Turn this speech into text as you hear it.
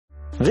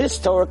This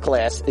Torah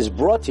class is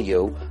brought to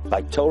you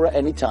by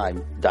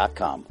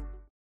TorahAnytime.com.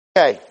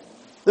 Okay,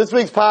 this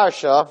week's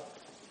parasha.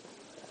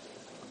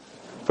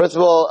 First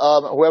of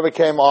all, whoever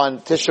came on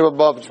Tisha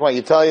B'Av, I just want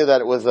to tell you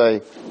that it was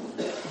a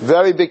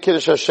very big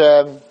Kiddush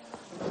Hashem.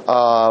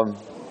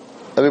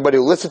 Everybody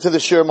who listened to the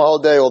Shir my whole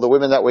day, all the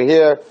women that were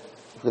here,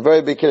 it's a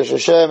very big Kiddush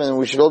Hashem, and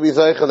we should all be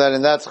zeicha that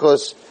in that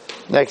schus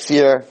next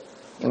year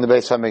in the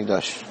Beis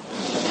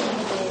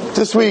HaMikdash.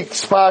 This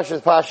week's parasha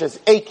is Parashat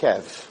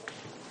Ekev.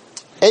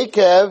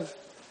 Ekev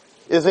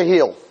is a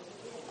heel.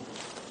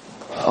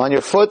 On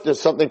your foot,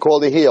 there's something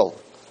called a heel.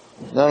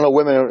 I don't know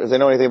women if they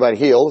know anything about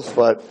heels,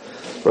 but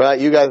right,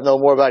 you guys know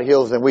more about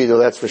heels than we do,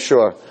 that's for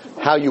sure.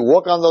 How you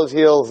walk on those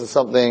heels is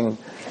something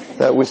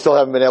that we still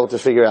haven't been able to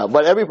figure out.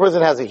 But every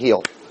person has a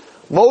heel.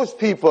 Most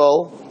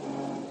people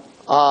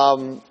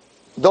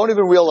don't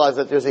even realize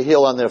that there's a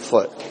heel on their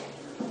foot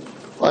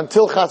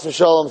until chas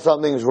v'shalom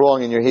something's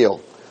wrong in your heel.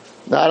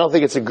 Now, I don't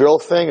think it's a girl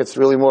thing; it's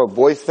really more a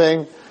boy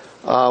thing.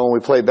 When we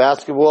play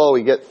basketball,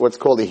 we get what's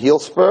called a heel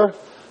spur,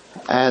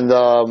 and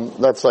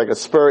that's like a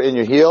spur in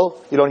your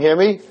heel. You don't hear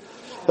me?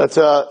 That's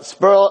a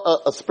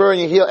spur in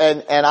your heel,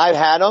 and I've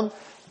had them.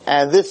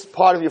 And this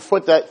part of your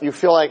foot that you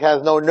feel like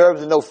has no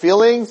nerves and no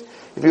feelings,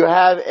 if you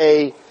have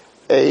a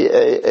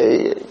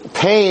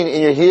pain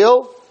in your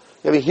heel,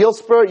 you have a heel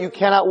spur, you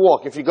cannot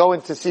walk. If you go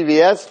into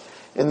CVS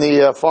in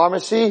the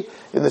pharmacy,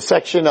 in the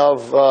section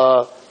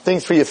of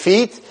things for your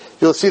feet,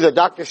 you'll see that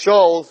Dr.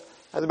 Scholl's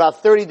has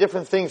about 30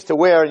 different things to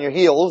wear in your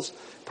heels.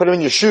 Put them in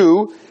your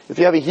shoe if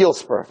you have a heel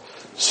spur.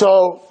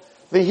 So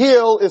the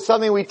heel is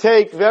something we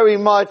take very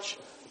much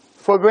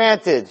for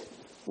granted.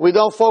 We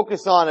don't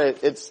focus on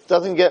it. It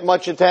doesn't get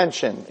much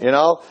attention, you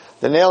know.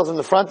 The nails in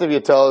the front of your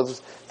toes,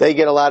 they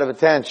get a lot of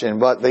attention.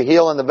 But the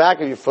heel on the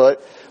back of your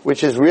foot,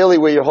 which is really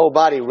where your whole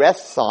body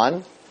rests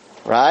on,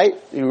 right?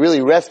 You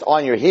really rest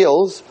on your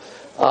heels.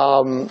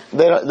 It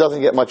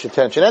doesn't get much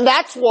attention. And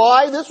that's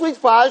why this week's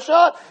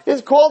parasha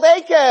is called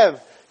Ekev.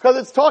 Because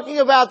it's talking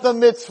about the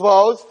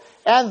mitzvos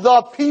and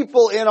the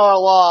people in our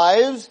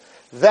lives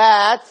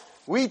that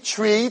we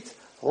treat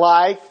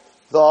like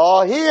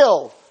the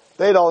heel.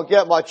 They don't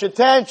get much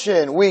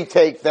attention. We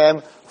take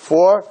them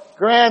for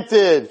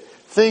granted.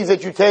 Things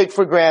that you take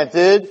for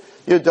granted,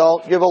 you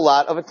don't give a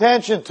lot of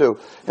attention to.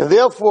 And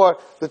therefore,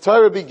 the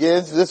Torah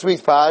begins, this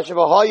week's parasha,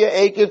 V'haya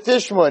Ekev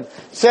Tishmun.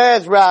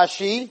 Says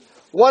Rashi,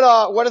 what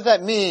does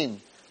that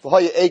mean?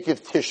 V'haya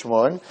Ekev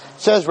Tishmun.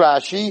 Says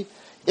Rashi,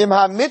 Im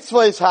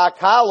ha-mitzvahs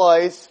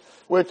ha-kalos,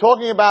 we're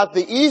talking about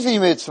the easy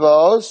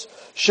mitzvahs,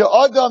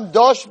 she'adam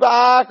dosh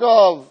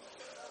ba'akov.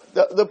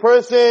 The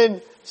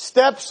person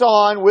steps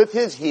on with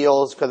his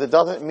heels, because it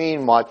doesn't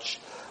mean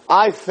much.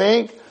 I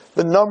think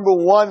the number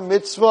one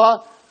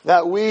mitzvah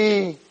that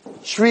we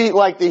treat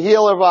like the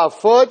heel of our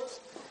foot,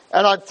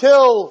 and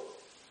until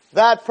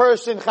that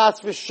person, chas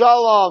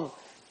v'shalom,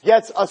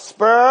 gets a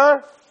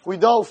spur, we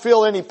don't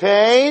feel any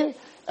pain,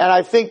 and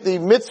I think the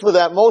mitzvah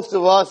that most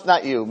of us,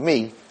 not you,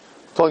 me,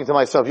 talking to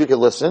myself, you can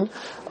listen,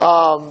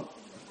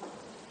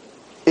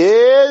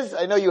 is,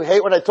 I know you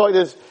hate when I talk,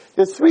 there's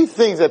three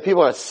things that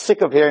people are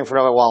sick of hearing from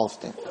Rabbi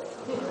Wallenstein.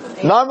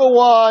 Number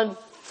one,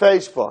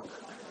 Facebook.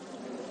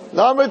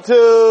 Number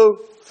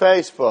two,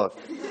 Facebook.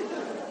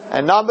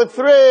 And number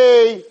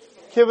three,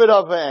 kibbud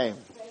av v'aim.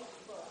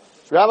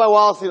 Rabbi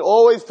Wallenstein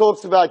always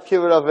talks about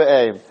kibbud av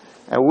v'aim.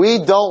 And we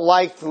don't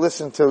like to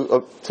listen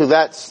to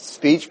that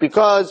speech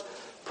because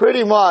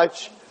pretty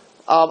much,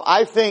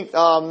 I think,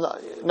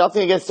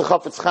 nothing against the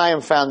Chafetz Chaim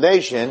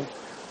Foundation,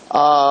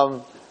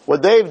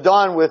 what they've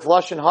done with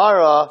Lashon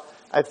Hara,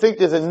 I think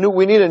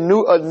we need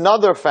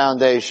another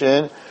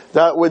foundation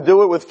that would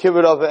do it with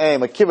kibbud av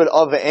v'aim, a kibbud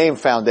av v'aim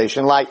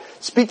foundation, like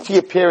speak to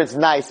your parents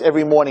nice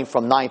every morning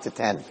from 9 to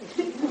 10.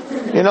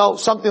 You know,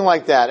 something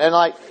like that. And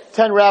like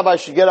 10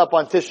 rabbis should get up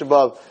on Tisha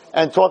B'Av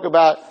and talk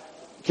about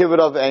kibbud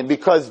av v'aim,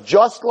 because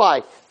just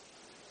like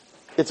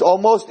it's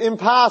almost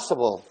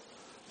impossible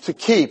to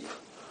keep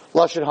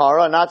Lashon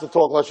Hara, not to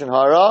talk Lashon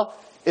Hara,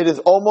 it is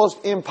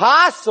almost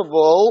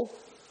impossible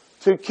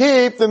to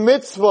keep the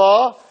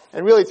mitzvah,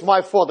 and really it's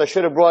my fault, I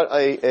should have brought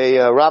a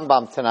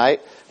Rambam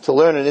tonight to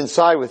learn it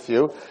inside with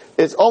you.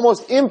 It's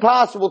almost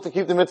impossible to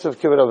keep the mitzvah of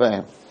kibbud av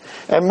v'aim.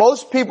 And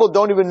most people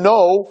don't even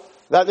know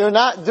that they're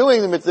not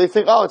doing the mitzvah. They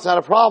think, oh, it's not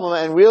a problem,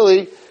 and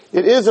really,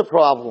 it is a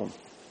problem.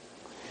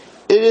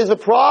 It is a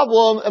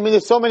problem. I mean,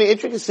 there's so many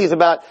intricacies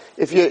about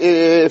if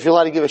you're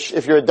allowed to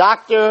if you're a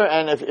doctor,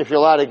 and if you're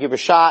allowed to give a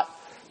shot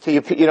to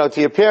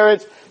your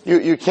parents,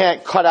 you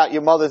can't cut out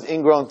your mother's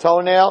ingrown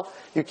toenail.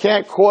 You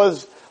can't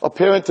cause a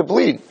parent to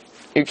bleed.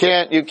 You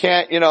can't,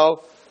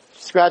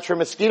 scratch her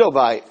mosquito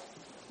bite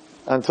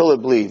until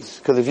it bleeds.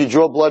 Because if you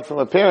draw blood from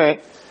a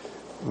parent,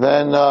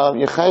 then,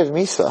 you're chayiv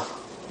misa.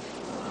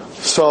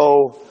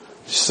 So,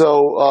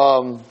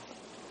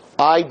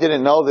 I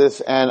didn't know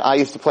this, and I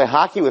used to play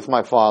hockey with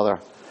my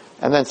father.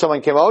 And then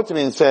someone came over to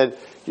me and said,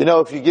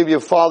 if you give your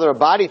father a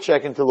body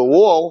check into the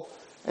wall,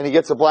 and he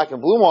gets a black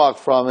and blue mark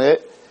from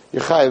it,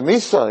 you're chayiv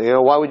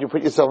misa. Why would you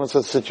put yourself in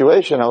such a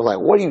situation? I was like,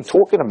 what are you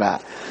talking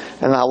about?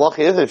 And the halacha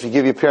is that if you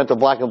give your parent a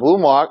black and blue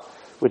mark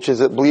which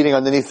is bleeding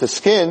underneath the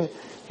skin,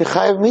 you're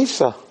chayav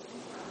misa.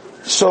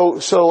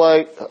 So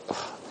like,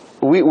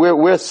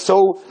 we're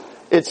so,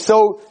 it's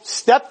so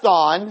stepped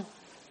on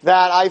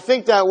that I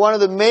think that one of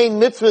the main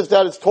mitzvahs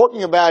that it's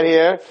talking about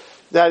here,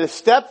 that is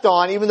stepped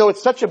on, even though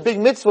it's such a big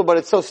mitzvah, but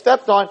it's so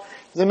stepped on,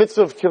 is the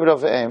mitzvah of kibbud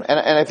av v'em. And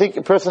I think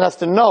a person has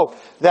to know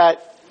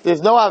that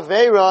there's no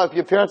aveira if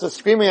your parents are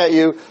screaming at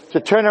you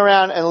to turn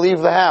around and leave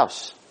the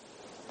house.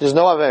 There's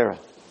no aveira.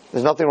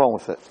 There's nothing wrong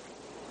with it.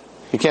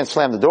 You can't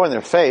slam the door in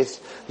their face,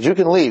 but you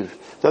can leave.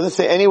 It doesn't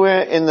say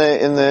anywhere in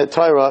the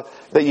Torah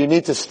that you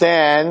need to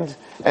stand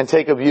and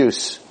take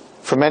abuse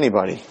from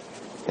anybody.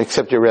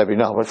 Except your Rebbe,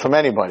 no, but from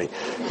anybody.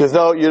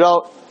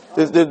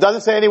 It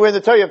doesn't say anywhere in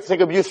the Torah you have to take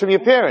abuse from your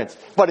parents.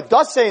 But it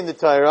does say in the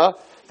Torah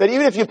that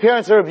even if your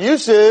parents are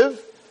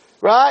abusive,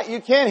 right,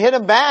 you can't hit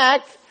them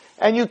back,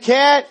 and you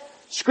can't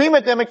scream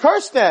at them and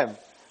curse them.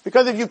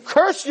 Because if you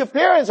curse your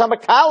parents,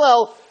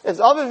 hamakalel as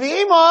Avi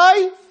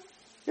v'imai,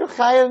 you're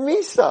chayav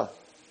misa.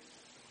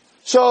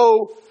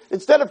 So,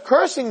 instead of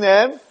cursing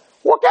them,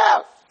 walk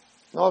out.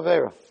 No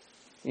avera.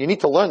 You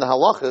need to learn the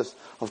halachas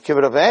of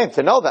kibbud av v'em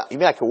to know that. You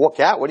mean I can walk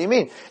out? What do you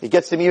mean? It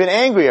gets them even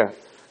angrier.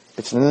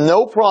 It's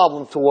no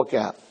problem to walk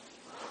out.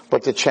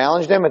 But to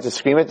challenge them and to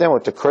scream at them or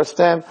to curse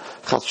them,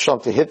 chas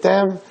v'shalom, to hit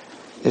them,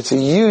 it's a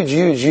huge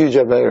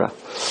avera.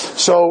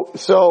 So,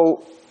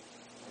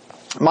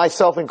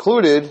 myself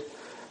included,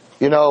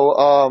 we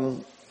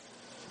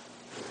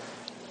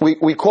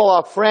call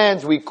our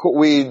friends, we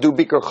do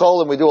Bikur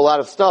Cholim, we do a lot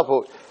of stuff,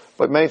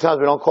 but many times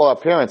we don't call our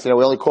parents, we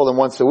only call them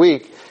once a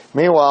week.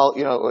 Meanwhile,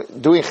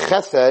 doing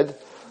chesed,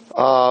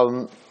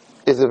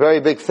 is a very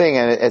big thing,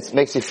 and it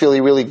makes you feel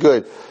really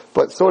good.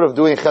 But sort of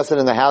doing chesed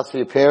in the house for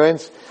your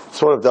parents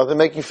sort of doesn't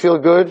make you feel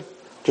good.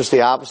 Just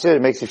the opposite.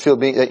 It makes you feel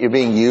that you're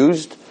being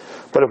used.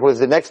 But if it was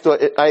the next door,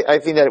 I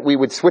think that we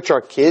would switch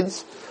our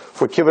kids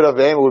for kibbud av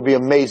v'em. It would be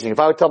amazing. If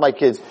I would tell my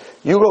kids,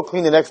 you go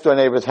clean the next door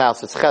neighbor's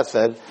house, it's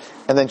chesed.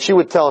 And then she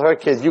would tell her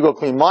kids, you go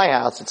clean my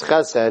house, it's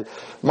chesed.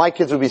 My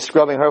kids would be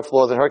scrubbing her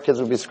floors and her kids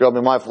would be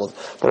scrubbing my floors.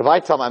 But if I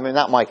tell them,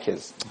 not my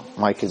kids,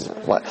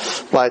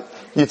 what? But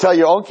you tell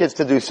your own kids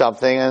to do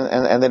something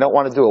and they don't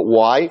want to do it.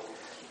 Why?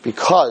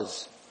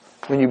 Because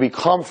when you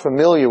become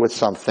familiar with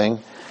something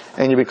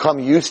and you become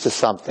used to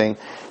something,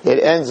 it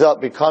ends up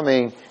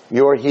becoming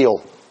your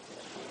heel.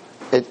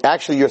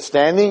 You're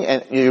standing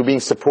and you're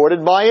being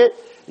supported by it.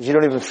 You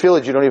don't even feel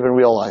it, you don't even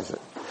realize it.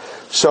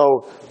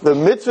 So, the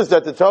mitzvahs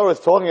that the Torah is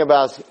talking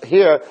about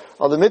here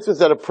are the mitzvahs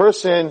that a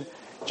person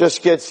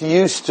just gets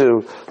used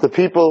to. The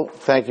people,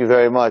 thank you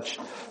very much.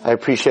 I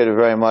appreciate it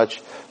very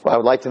much. I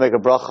would like to make a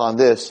bracha on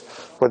this,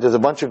 but there's a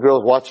bunch of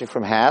girls watching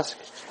from Hask,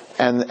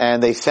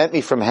 and they sent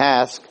me from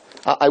Hask.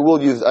 I will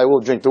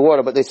drink the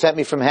water, but they sent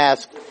me from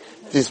Hask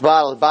these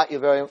bottles.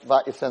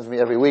 Batya sends me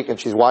every week, and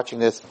she's watching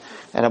this,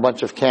 and a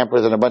bunch of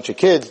campers and a bunch of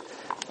kids,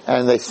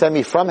 and they send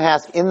me from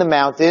Hask in the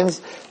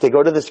mountains. They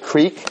go to this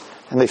creek,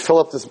 and they fill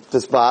up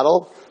this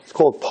bottle. It's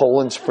called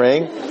Poland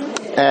Spring,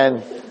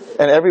 and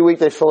every week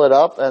they fill it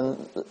up, and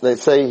they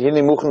say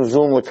Hini Muchen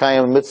Zum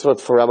L'Kayim Mitzvot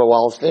for Rabbi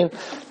Wallerstein.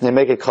 And they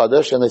make it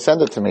kaddish, and they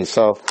send it to me.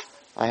 So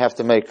I have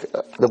to make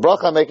the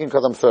bracha I'm making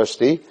because I'm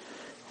thirsty.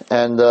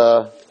 And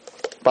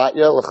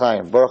Batya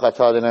L'Chaim Baruch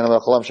Atah Adonai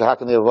L'Olam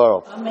Shehakam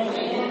Yavaro.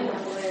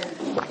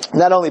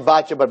 Not only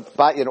Batya, but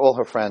Batya and all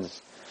her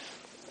friends.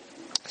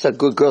 Said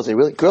good girls.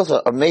 Girls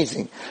are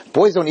amazing.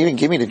 Boys don't even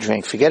give me the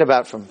drink. Forget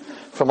about from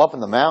up in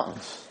the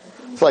mountains.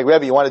 It's like,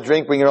 Rebbe, you want a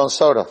drink? Bring your own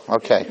soda.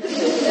 Okay.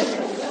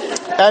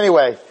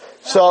 Anyway,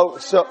 so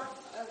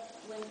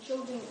when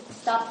children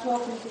stop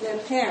talking to their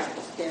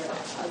parents, is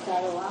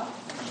that allowed?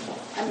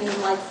 I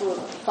mean, like for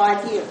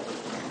 5 years.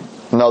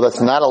 No, that's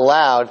not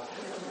allowed.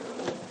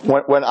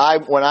 When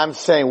I'm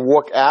saying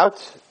walk out,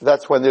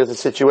 that's when there's a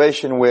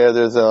situation where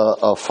there's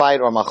a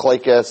fight or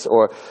machlekes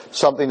or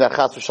something that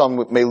chas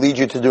v'shalom may lead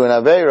you to do an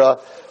aveira.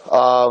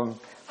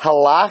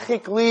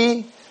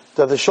 Halachically,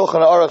 does the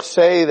Shulchan Aruch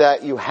say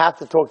that you have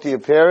to talk to your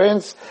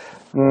parents?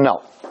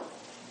 No.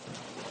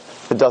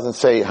 It doesn't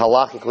say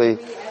halachically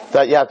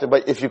that you have to,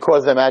 but if you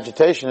cause them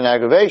agitation and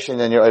aggravation,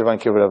 then you're over on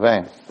kibbud av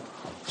v'em.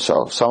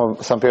 So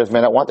some parents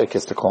may not want their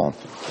kids to call them.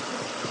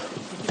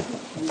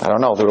 I don't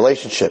know, the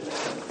relationship.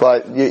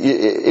 But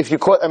if you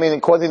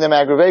causing them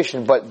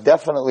aggravation, but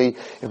definitely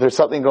if there's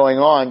something going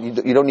on,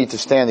 you don't need to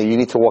stand there, you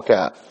need to walk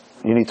out.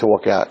 You need to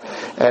walk out.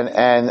 I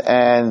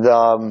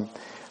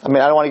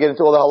don't want to get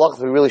into all the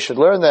halachas. We really should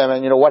learn them.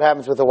 And what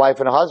happens with a wife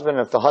and a husband?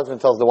 If the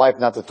husband tells the wife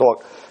not to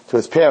talk to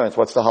his parents,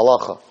 what's the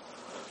halacha?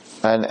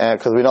 And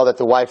because we know that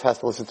the wife has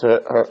to listen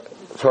to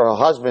her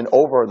husband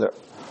over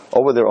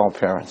their own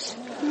parents.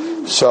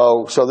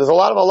 So there's a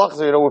lot of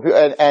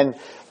halachas.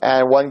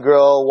 And one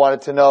girl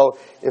wanted to know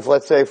if,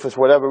 let's say, for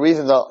whatever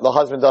reason, the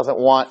husband doesn't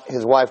want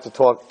his wife to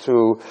talk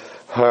to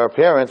her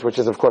parents, which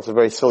is of course a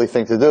very silly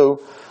thing to do.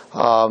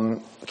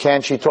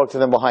 Can she talk to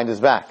them behind his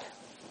back?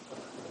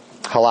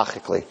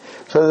 Halachically.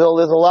 So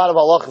there's a lot of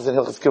halachas in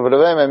Hilchos Kibbud av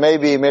v'em, and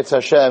maybe, Mitzvah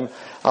Hashem,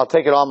 I'll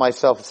take it on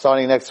myself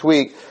starting next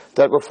week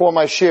that before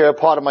my shir,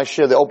 part of my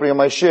shir, the opening of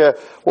my shir,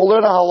 we'll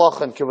learn a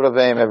halacha and kibbut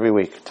avayim every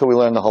week till we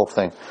learn the whole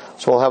thing.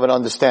 So we'll have an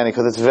understanding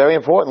because it's very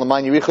important.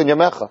 L'man yirichon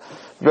yamecha,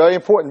 very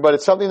important. But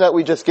it's something that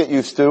we just get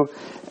used to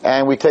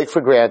and we take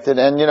for granted.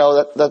 And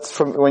that's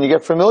from when you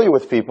get familiar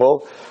with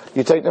people,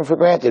 you take them for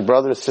granted.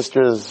 Brothers,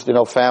 sisters,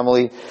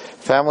 family.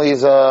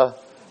 Families,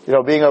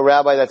 being a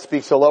rabbi that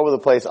speaks all over the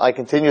place, I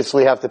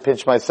continuously have to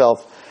pinch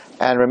myself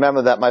and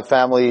remember that my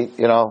family,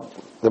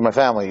 they're my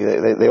family.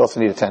 They also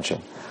need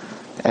attention.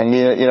 And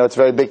it's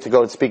very big to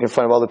go and speak in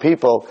front of other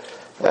people,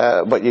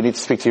 but you need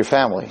to speak to your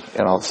family,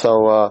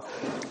 So,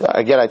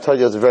 again, I told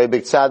you it was a very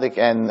big tzaddik,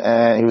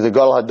 and he was a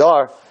gadol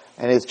hadar,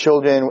 and his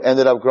children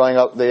ended up growing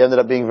up, they ended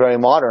up being very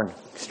modern,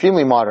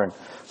 extremely modern.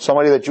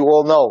 Somebody that you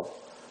all know.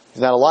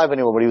 He's not alive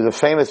anymore, but he was a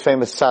famous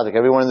tzaddik.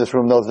 Everyone in this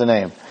room knows the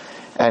name.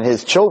 And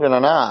his children are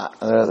not.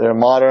 They're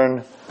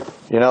modern,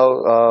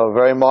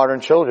 very modern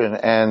children.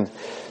 And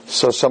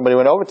so somebody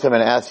went over to him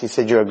and asked, he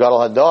said, "You're a gadol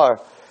hadar.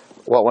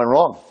 What went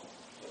wrong?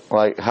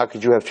 Like, how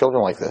could you have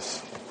children like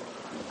this?"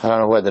 I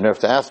don't know who had the nerve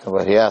to ask him,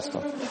 but he asked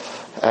him.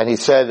 And he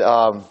said,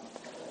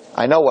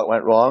 "I know what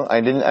went wrong.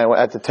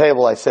 At the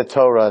table I said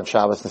Torah on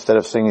Shabbos instead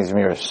of singing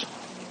Zmiris."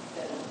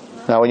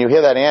 Now when you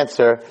hear that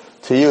answer,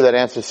 to you that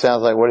answer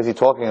sounds like, what is he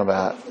talking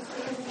about?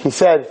 He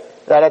said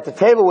that at the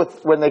table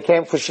when they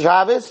came for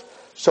Shabbos,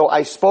 so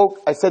I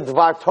said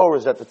Dvar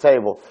Torahs at the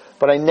table,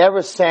 but I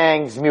never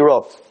sang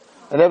Zmirot.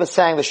 I never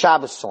sang the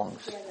Shabbos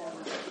songs.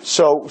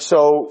 So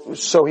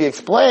he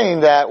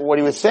explained that what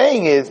he was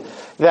saying is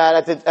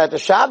that at the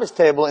Shabbos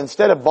table,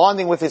 instead of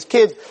bonding with his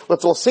kids,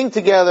 let's all sing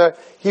together,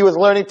 he was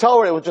learning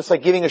Torah. It was just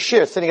like giving a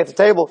shir, sitting at the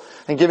table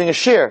and giving a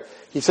shir.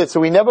 He said, so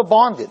we never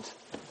bonded.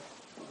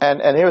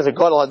 And here was a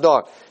gadol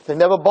hadar. They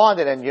never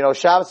bonded. And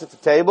Shabbos at the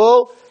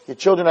table, your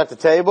children at the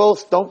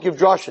tables, don't give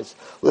drushes.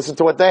 Listen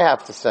to what they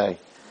have to say.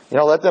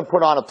 Let them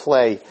put on a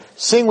play.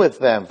 Sing with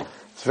them.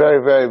 It's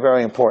very, very,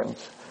 very important.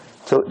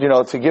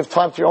 To give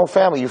time to your own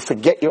family. You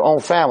forget your own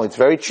family. It's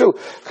very true.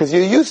 Because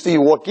you're used to,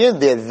 you walk in,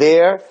 they're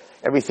there,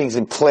 everything's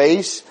in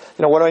place.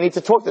 What do I need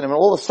to talk to them? And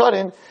all of a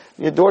sudden,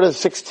 your daughter's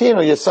 16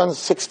 or your son's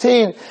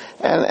 16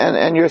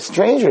 and you're a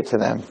stranger to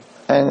them.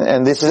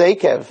 And this is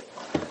Ekev.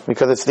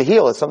 Because it's the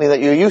heel. It's something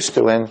that you're used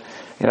to. And,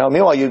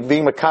 meanwhile you're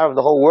being makar of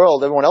the whole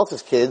world, everyone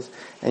else's kids,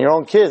 and your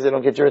own kids, they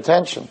don't get your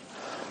attention.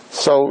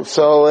 So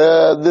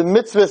the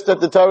mitzvahs that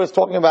the Torah is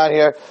talking about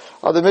here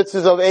are the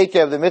mitzvahs of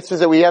Ekev, the mitzvahs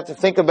that we have to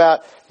think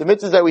about, the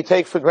mitzvahs that we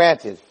take for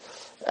granted.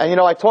 And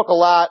I talk a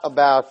lot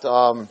about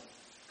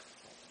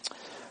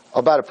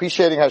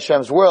appreciating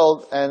Hashem's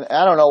world, and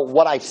I don't know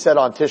what I said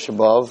on Tisha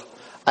B'Av.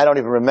 I don't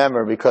even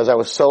remember because I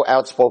was so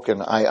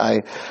outspoken.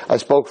 I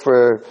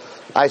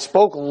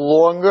spoke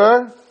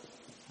longer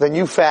than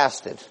you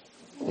fasted.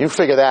 You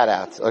figure that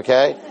out,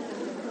 okay?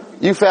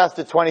 You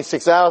fasted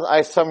 26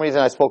 hours. Some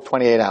reason I spoke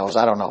 28 hours.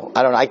 I don't know.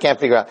 I can't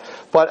figure out.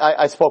 But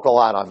I spoke a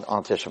lot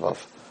on Tisha B'Av.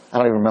 I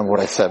don't even remember what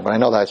I said, but I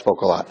know that I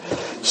spoke a lot.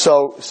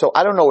 So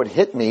I don't know what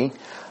hit me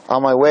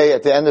on my way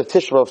at the end of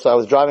Tisha B'Av. So I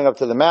was driving up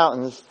to the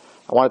mountains.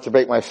 I wanted to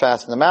break my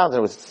fast in the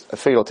mountains. I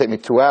figured it'll take me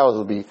 2 hours.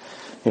 It'll be,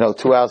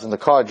 2 hours in the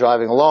car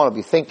driving alone. I'll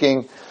be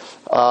thinking.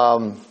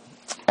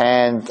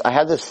 And I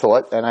had this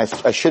thought, and I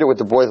shared it with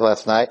the boys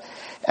last night.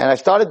 And I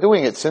started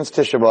doing it since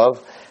Tisha B'Av,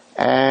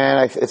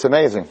 and it's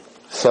amazing.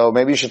 So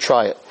maybe you should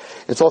try it.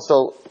 It's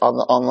also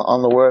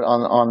on the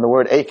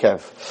word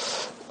Ekev.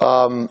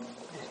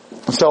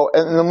 So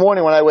in the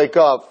morning when I wake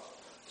up,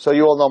 so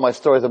you all know my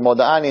stories of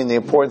Moda'ani and the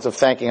importance of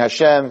thanking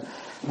Hashem.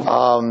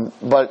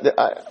 But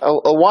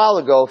a while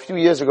ago, a few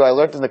years ago, I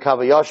learned in the Kav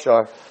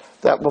Yashar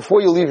that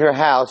before you leave your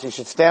house, you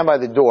should stand by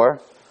the door,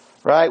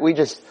 right? We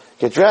just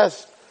get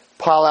dressed,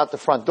 pile out the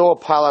front door,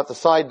 pile out the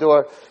side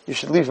door. You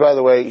should leave, by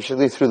the way, you should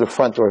leave through the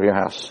front door of your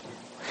house.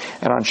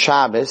 And on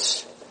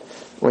Shabbos,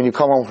 when you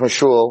come home from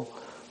shul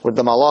with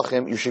the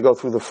malachim, you should go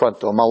through the front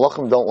door.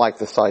 Malachim don't like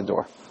the side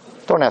door.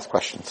 Don't ask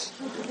questions.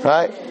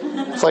 Right?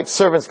 It's like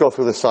servants go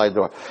through the side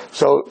door.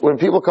 So when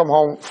people come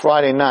home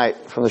Friday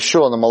night from the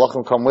shul and the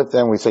malachim come with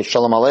them, we say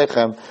Shalom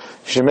Aleichem.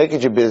 You should make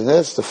it your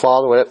business, the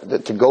father,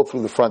 to go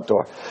through the front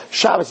door.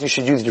 Shabbos, you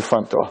should use your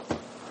front door.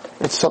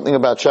 It's something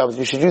about Shabbos.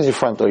 You should use your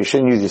front door. You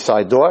shouldn't use your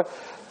side door.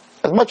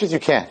 As much as you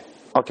can.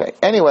 Okay.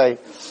 Anyway,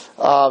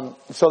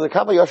 so the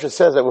Kav Yashar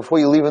says that before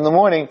you leave in the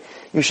morning,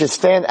 you should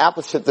stand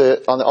opposite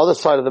on the other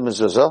side of the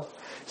mezuzah.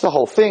 It's the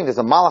whole thing. There's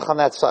a malach on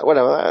that side.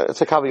 Whatever.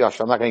 It's a Kav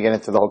Yashar. I'm not going to get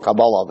into the whole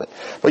Kabbalah of it.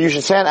 But you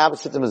should stand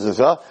opposite the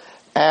mezuzah,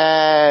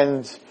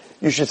 and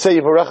you should say,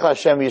 Yivarecha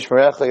Hashem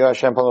Yishmerecha, Yer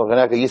Hashem Panu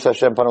Lechanecha, Yisa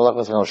Hashem Panu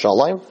Lechanecha,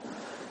 Shalom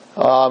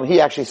Shalom. He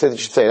actually says you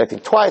should say it, I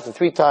think, twice or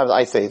 3 times.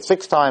 I say it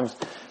 6 times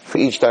for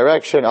each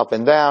direction, up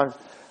and down.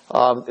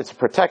 It's a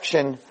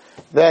protection.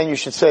 Then you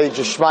should say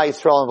just Shema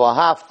Yisrael and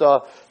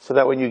V'ahavta, so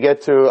that when you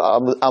get to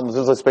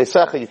Mezuzah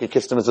Speisecha, you can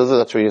kiss the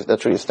Mezuzah.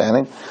 That's where you're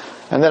standing.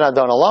 And then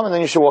Adon Olam, and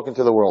then you should walk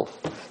into the world.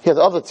 He has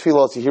other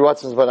tefillos,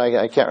 Yiratzins, but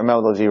I can't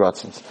remember those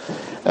Yiratzins.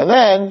 And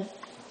then,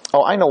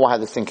 I know why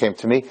this thing came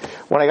to me.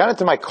 When I got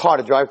into my car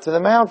to drive to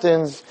the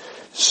mountains,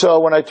 so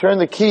when I turn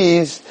the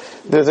keys,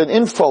 there's an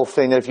info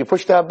thing that if you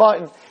push that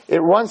button, it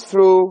runs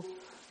through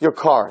your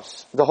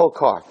cars, the whole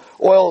car.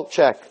 Oil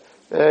check,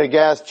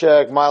 gas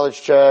check,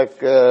 mileage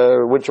check,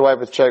 windshield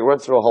wipers check, run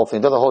through a whole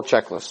thing, does a whole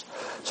checklist.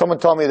 Someone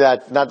told me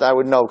that, not that I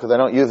would know because I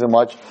don't use it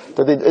much,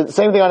 but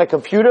same thing on a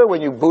computer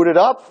when you boot it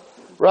up,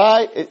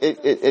 right?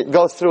 It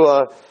goes through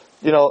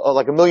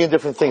like a million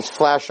different things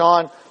flash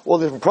on, all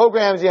the different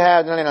programs you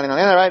have,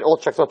 right? All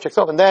checks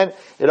off, and then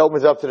it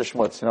opens up to the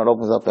schmutz, it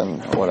opens up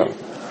and whatever.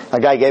 A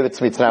guy gave it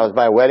to me tonight. I was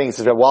by a wedding. He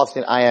says, Reb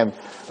Wallstein, I am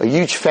a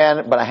huge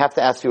fan, but I have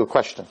to ask you a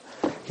question.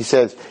 He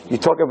says, you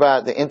talk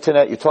about the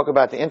internet,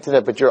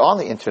 but you're on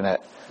the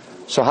internet.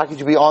 So how could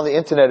you be on the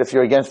internet if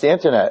you're against the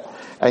internet?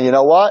 And you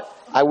know what?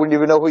 I wouldn't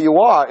even know who you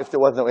are if there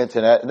was no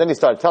internet. And then he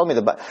started telling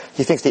me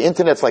he thinks the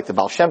internet's like the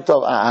Baal Shem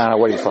Tov. I don't know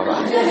what he's talking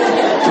about.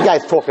 The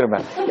guy's talking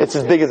about. It's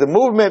as big as a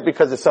movement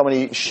because there's so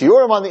many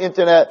shiurim on the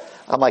internet.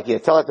 I'm like, yeah,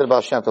 tell that to the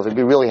Baal Shem Tov. He'd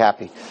be really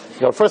happy.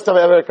 First time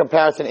I ever had a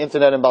comparison,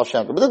 internet and Baal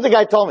Shem Tov. But then the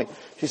guy told me.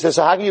 She says,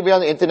 so how can you be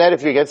on the internet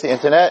if you're against the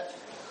internet?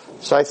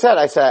 So I said,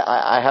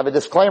 I have a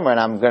disclaimer, and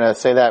I'm going to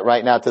say that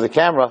right now to the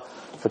camera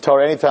for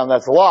Torah Anytime.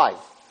 That's a lie.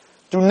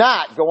 Do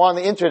not go on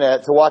the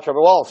internet to watch Rabbi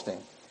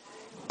Wallstein.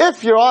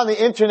 If you're on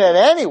the internet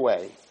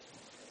anyway,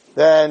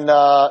 then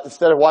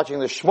instead of watching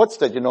the schmutz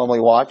that you normally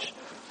watch,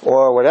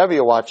 or whatever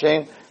you're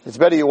watching, it's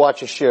better you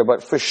watch a shir.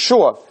 But for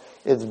sure,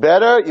 it's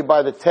better you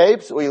buy the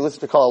tapes or you listen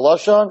to Kol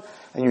HaLashon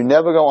and you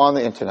never go on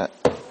the internet.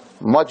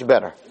 Much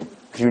better.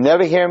 If you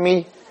never hear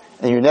me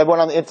and you never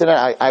went on the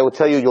internet, I will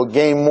tell you you'll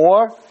gain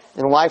more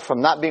in life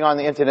from not being on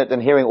the internet than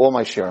hearing all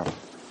my shirim.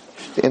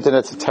 The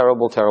internet's a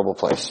terrible, terrible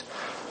place.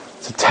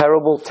 It's a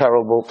terrible,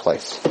 terrible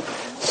place.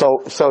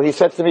 So he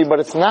said to me, but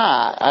it's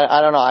not.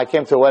 I don't know. I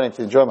came to a wedding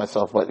to enjoy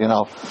myself, but it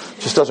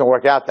just doesn't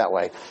work out that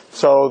way.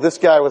 So this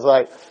guy was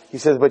like, he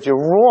says, but you're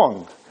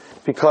wrong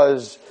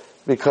because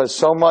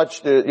so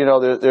much,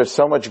 there's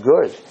so much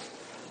good.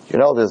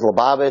 There's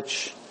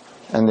Lubavitch,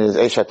 and there's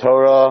Eish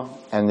Torah,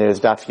 and there's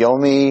Daf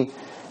Yomi,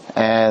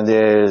 and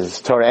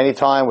there's Torah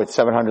Anytime with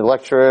 700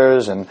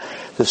 lecturers, and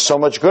there's so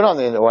much good on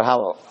the internet. Or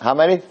how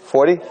many?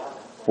 40?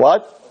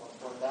 What?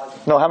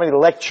 No, how many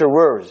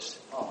lecturers?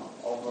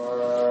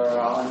 Over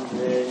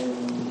 100.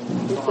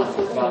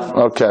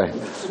 Okay.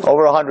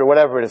 Over 100,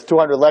 whatever it is.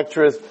 200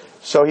 lecturers.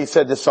 So he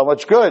said, there's so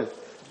much good.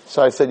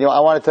 So I said,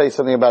 I want to tell you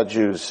something about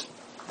Jews.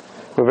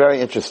 We're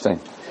very interesting.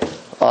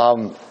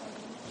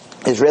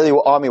 Israeli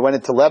army went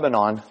into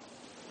Lebanon,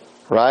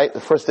 right?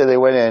 The first day they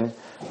went in,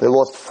 they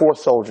lost 4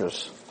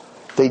 soldiers.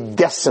 They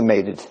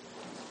decimated.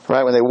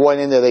 Right? When they went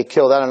in there, they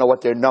killed, I don't know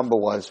what their number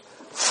was.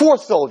 4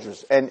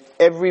 soldiers. And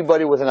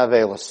everybody was in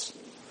Avelis.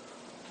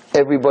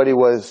 Everybody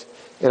was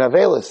in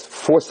Avelis.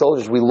 4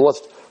 soldiers. We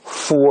lost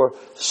 4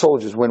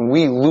 soldiers. When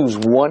we lose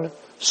 1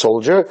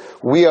 soldier,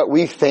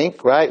 we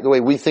think, right, the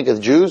way we think as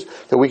Jews,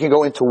 that we can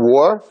go into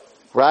war,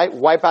 right,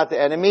 wipe out the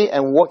enemy,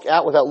 and walk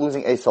out without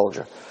losing a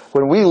soldier.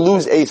 When we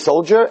lose a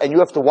soldier, and you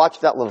have to watch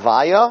that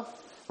Levaya,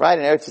 right,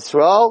 in Eretz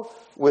Yisrael,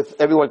 with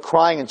everyone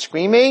crying and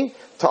screaming,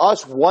 to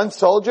us, 1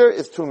 soldier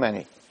is too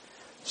many.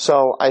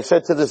 So I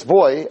said to this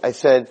boy, I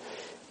said,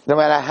 no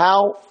matter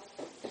how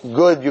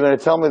good you're going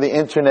to tell me the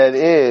internet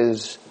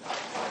is,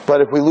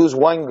 but if we lose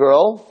 1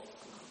 girl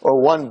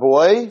or 1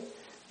 boy,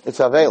 it's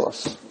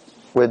Avelos.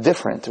 We're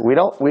different. We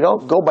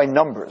don't go by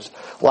numbers.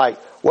 Like,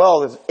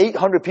 well, there's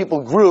 800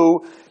 people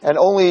grew and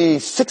only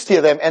 60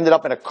 of them ended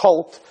up in a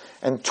cult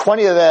and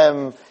 20 of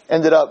them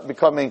ended up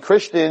becoming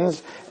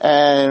Christians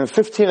and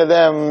 15 of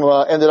them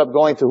ended up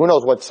going to who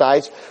knows what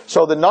sides.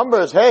 So the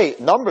numbers,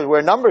 we're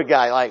a number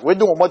guy. Like, we're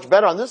doing much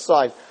better on this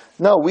side.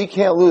 No, we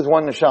can't lose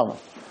 1 neshama.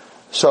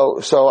 So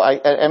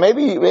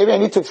maybe I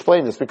need to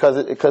explain this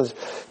because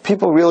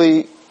people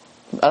really,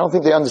 I don't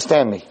think they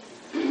understand me.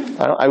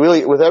 I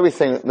really, with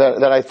everything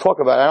that I talk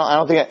about, I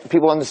don't think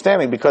people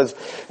understand me because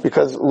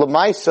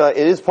Lamaisa,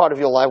 it is part of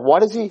your life. Why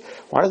does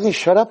he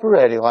shut up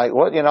already? Like,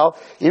 what,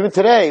 even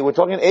today, we're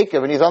talking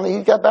Ekev and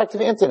he got back to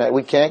the internet.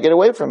 We can't get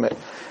away from it.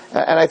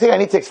 And I think I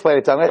need to explain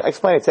it to them. I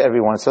explain it to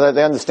everyone so that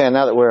they understand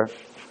now that we're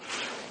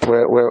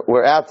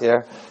out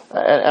there.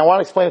 And I want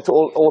to explain it to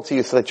all to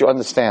you so that you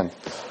understand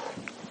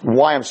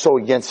why I'm so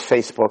against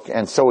Facebook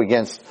and so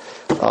against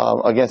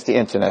the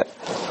internet.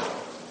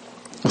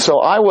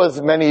 So I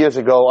was many years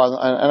ago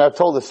and I've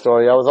told this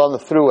story. I was on the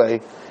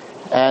thruway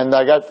and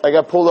I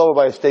got pulled over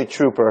by a state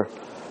trooper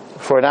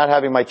for not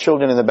having my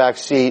children in the back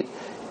seat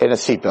in a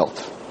seatbelt.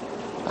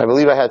 I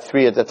believe I had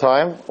 3 at the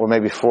time, or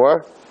maybe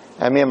 4,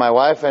 and me and my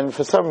wife, and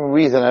for some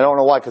reason, I don't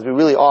know why, because we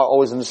really are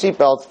always in the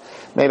seatbelts.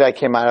 Maybe I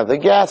came out of the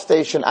gas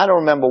station, I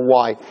don't remember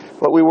why,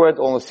 but we weren't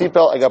on the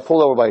seatbelt. I got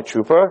pulled over by a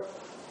trooper,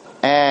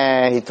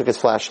 and he took his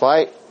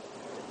flashlight,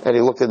 and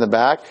he looked in the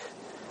back,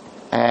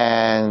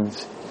 and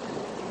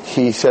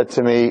he said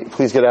to me,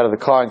 please get out of the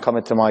car and come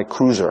into my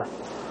cruiser.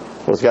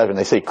 Those guys, when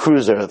they say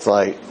cruiser, it's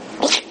like,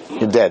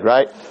 you're dead,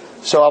 right?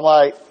 So I'm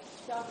like,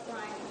 Stop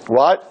crying.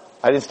 what?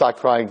 I didn't start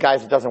crying.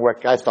 Guys, it doesn't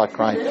work. Guys start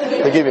crying.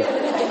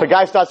 If a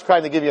guy starts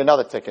crying, they give you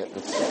another ticket.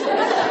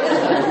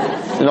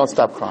 You don't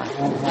stop crying.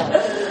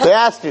 They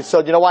asked you,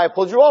 so do you know why I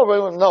pulled you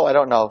over? No, I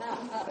don't know.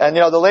 And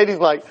the lady's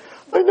like,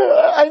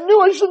 I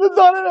knew I shouldn't have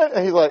done it.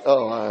 And he's like,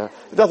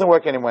 it doesn't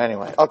work anymore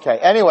anyway. Okay,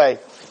 anyway,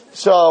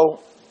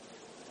 so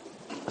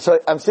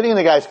I'm sitting in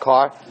the guy's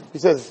car. He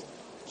says,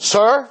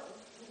 sir,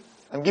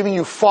 I'm giving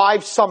you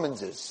 5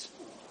 summonses.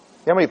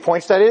 You know how many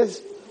points that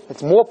is?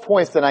 It's more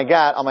points than I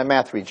got on my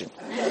math region.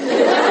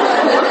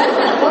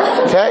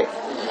 Okay?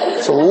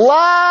 It's a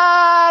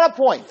lot of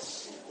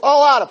points. A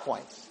lot of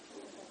points.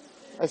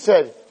 I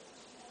said,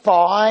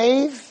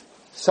 5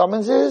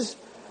 summonses?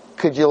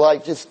 Could you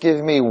just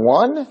give me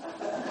 1?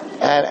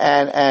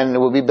 And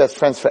we'll be best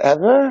friends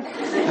forever?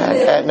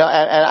 And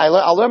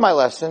I'll learn my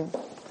lesson.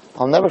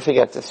 I'll never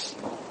forget this.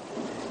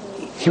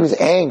 He was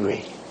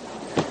angry.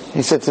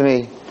 He said to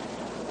me,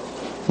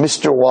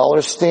 Mr.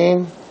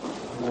 Wallerstein,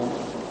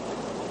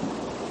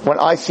 when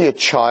I see a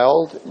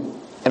child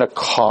in a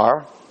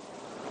car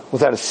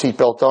without a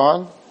seatbelt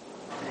on,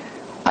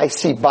 I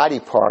see body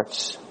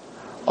parts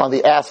on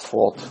the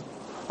asphalt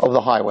of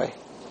the highway.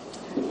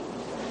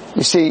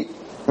 You see,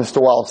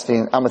 Mr.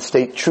 Wallerstein, I'm a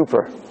state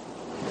trooper,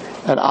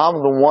 and I'm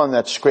the one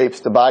that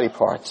scrapes the body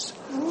parts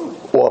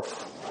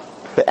off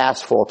the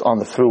asphalt on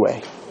the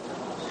thruway.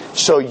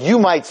 So you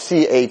might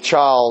see a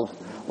child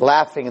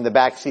laughing in the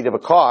back seat of a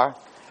car.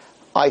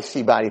 I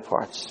see body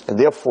parts. And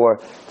therefore,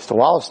 Mr.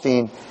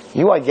 Wallerstein,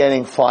 you are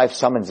getting 5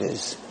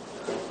 summonses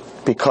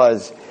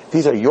because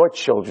these are your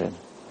children,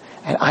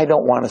 and I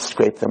don't want to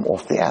scrape them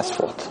off the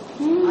asphalt.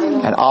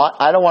 And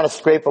I don't want to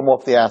scrape them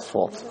off the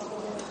asphalt.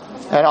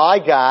 And I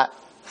got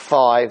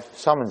 5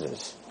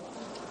 summonses.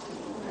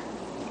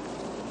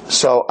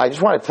 So I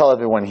just want to tell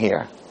everyone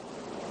here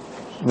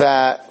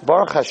that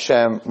Baruch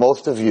Hashem,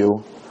 most of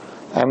you,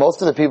 and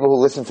most of the people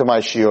who listen to my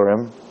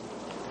shiurim,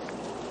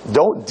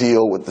 don't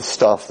deal with the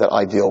stuff that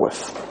I deal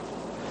with.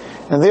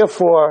 And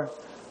therefore,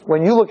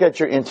 when you look at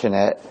your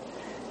internet,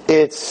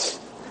 it's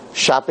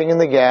shopping in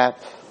the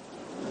Gap,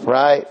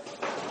 right?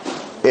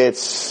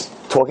 It's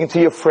talking to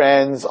your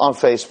friends on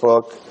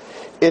Facebook.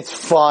 It's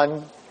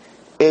fun.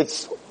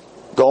 It's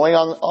going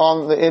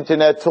on the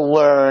internet to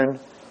learn.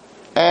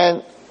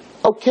 And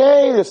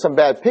okay, there's some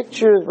bad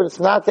pictures, but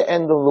it's not the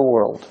end of the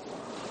world.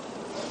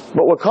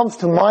 But what comes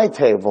to my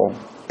table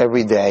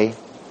every day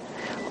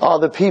are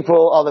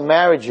the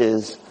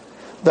marriages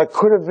that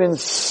could have been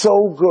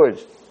so good,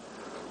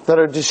 that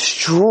are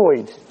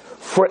destroyed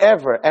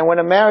forever. And when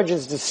a marriage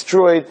is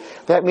destroyed,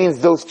 that means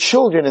those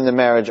children in the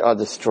marriage are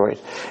destroyed.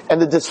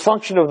 And the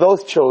dysfunction of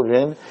those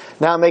children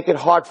now make it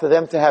hard for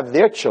them to have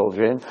their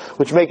children,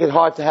 which make it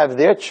hard to have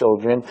their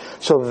children.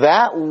 So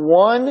that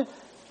one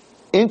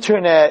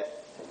internet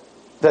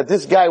that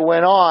this guy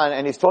went on,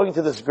 and he's talking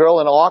to this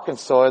girl in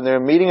Arkansas, and they're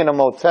meeting in a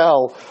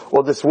motel,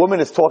 or this woman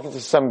is talking to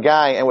some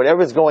guy, and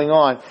whatever's going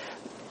on,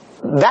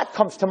 that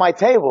comes to my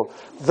table.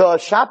 The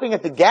shopping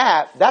at the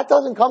Gap, that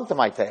doesn't come to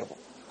my table.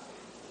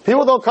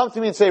 People don't come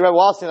to me and say, Red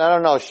Wallerstein, I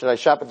don't know, should I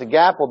shop at the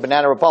Gap or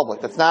Banana Republic?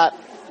 That's not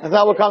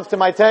what comes to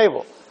my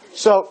table.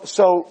 So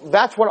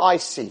that's what I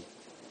see.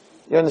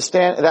 You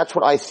understand? That's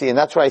what I see. And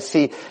that's why I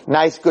see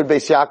nice, good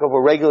Beis Yaakov,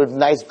 or regular,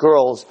 nice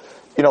girls,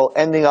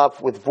 ending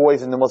up with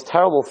boys and the most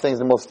terrible things,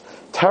 the most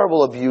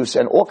terrible abuse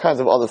and all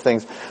kinds of other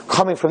things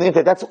coming from the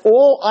internet. That's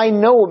all I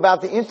know about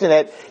the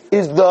internet,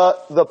 is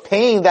the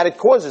pain that it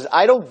causes.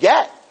 I don't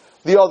get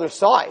the other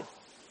side.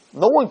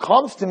 No one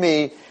comes to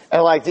me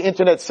and the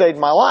internet saved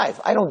my life.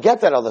 I don't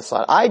get that other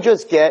side. I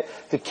just get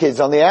the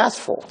kids on the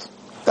asphalt.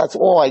 That's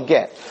all I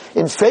get.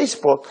 In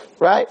Facebook,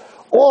 right,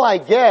 all I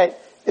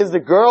get is the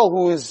girl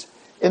who's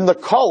in the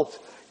cult,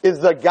 is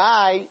the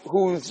guy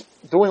who's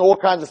doing all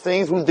kinds of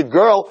things, who's the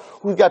girl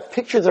who's got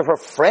pictures of her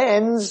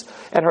friends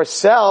and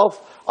herself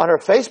on her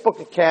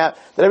Facebook account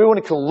that everyone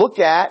can look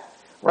at,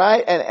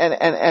 right?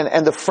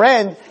 And the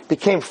friend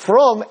became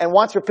frum and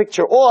wants her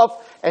picture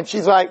off, and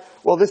she's like,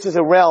 well, this is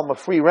a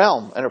free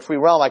realm. And a free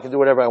realm, I can do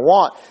whatever I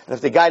want. And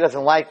if the guy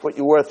doesn't like what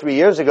you were 3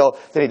 years ago,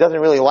 then he doesn't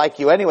really like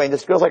you anyway. And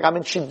this girl's like, I'm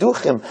in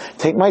shidduchim.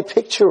 Take my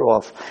picture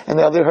off. And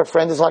her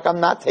friend is like, I'm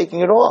not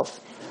taking it off.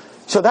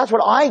 So that's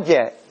what I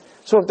get.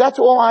 So if that's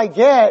all I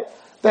get,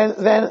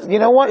 then you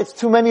know what? It's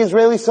too many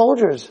Israeli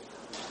soldiers.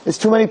 It's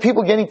too many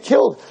people getting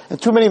killed,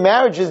 and too many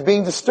marriages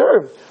being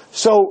disturbed.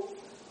 So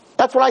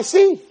that's what I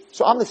see.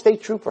 So I'm the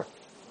state trooper.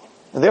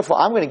 And therefore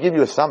I'm going to give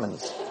you a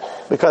summons.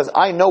 Because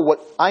I know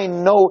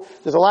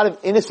there's a lot of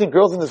innocent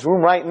girls in this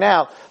room right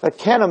now that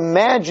can't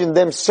imagine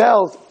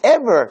themselves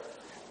ever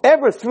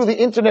through the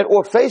internet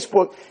or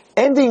Facebook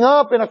ending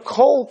up in a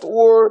cult,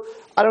 or,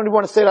 I don't even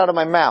want to say it out of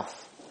my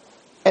mouth,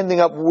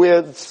 ending up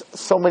where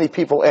so many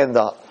people end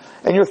up.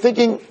 And you're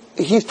thinking,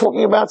 he's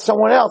talking about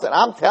someone else. And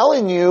I'm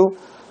telling you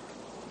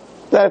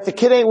that if the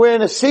kid ain't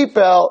wearing a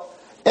seatbelt,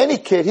 any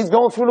kid, he's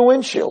going through the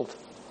windshield.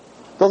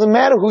 Doesn't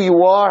matter who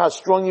you are, how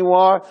strong you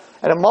are.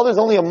 And a mother's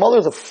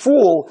a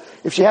fool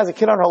if she has a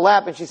kid on her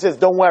lap and she says,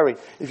 don't worry,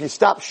 if you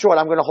stop short,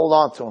 I'm going to hold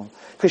on to him.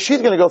 Because she's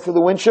going to go through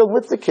the windshield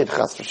with the kid,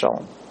 chas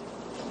v'shalom.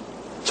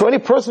 So any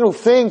person who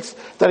thinks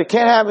that it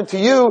can't happen to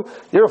you,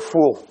 you're a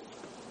fool.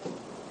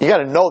 You got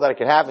to know that it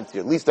can happen to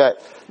you. At least that,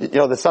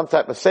 there's some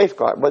type of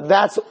safeguard. But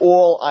that's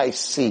all I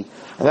see.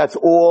 And that's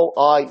all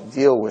I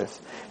deal with.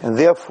 And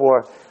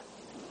therefore,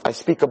 I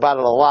speak about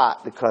it a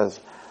lot because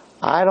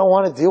I don't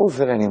want to deal with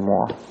it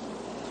anymore.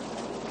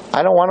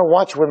 I don't want to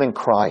watch women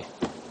cry.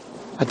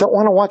 I don't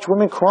want to watch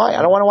women cry.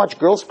 I don't want to watch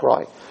girls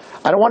cry.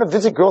 I don't want to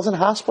visit girls in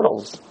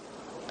hospitals.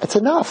 It's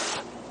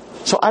enough.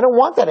 So I don't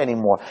want that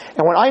anymore.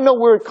 And when I know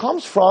where it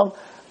comes from,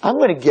 I'm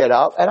going to get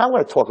up and I'm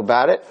going to talk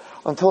about it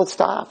until it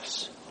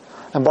stops.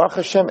 And Baruch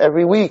Hashem,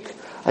 every week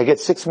I get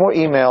 6 more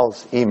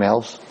emails,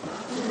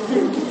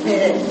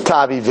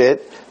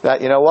 Tavivit,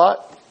 that, you know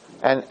what?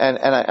 And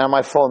on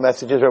my phone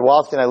messages, or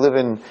Walston, I live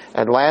in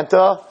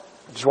Atlanta.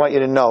 I just want you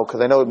to know, because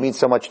I know it means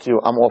so much to you,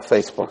 I'm off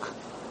Facebook.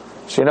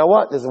 So you know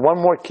what? There's one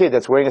more kid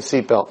that's wearing a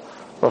seatbelt.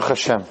 Baruch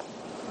Hashem.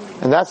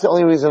 And that's the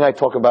only reason I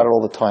talk about it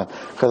all the time.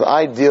 Because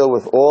I deal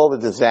with all the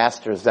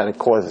disasters that it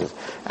causes.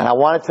 And I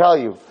want to tell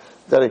you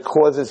that it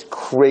causes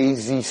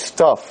crazy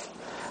stuff.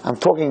 I'm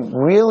talking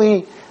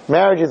really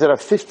marriages that are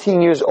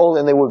 15 years old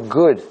and they were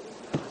good.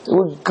 They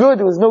were good.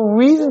 There was no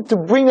reason to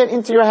bring that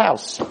into your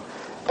house.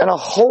 And a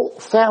whole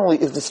family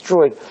is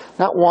destroyed.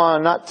 Not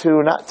 1, not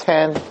 2, not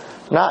 10,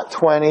 not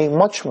 20,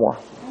 much more.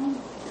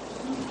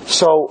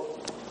 So,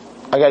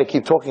 I gotta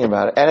keep talking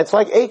about it. And it's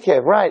like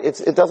Ekev, right?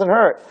 It doesn't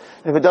hurt.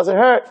 And if it doesn't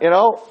hurt,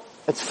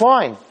 it's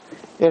fine.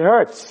 It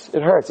hurts.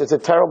 It hurts. It's a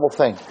terrible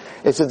thing.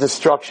 It's a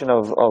destruction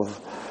of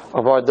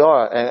our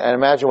door. And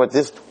imagine what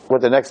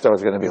the next door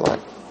is gonna be like.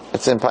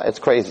 It's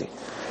crazy.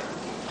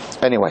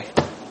 Anyway.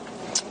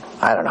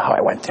 I don't know how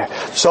I went there.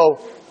 So,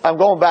 I'm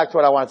going back to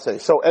what I wanted to say.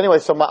 So anyway,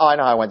 I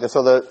know how I went there.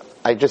 So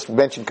I just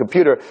mentioned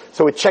computer.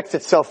 So it checks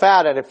itself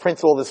out and it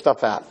prints all this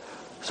stuff out.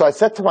 So I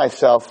said to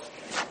myself,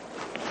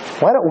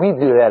 why don't we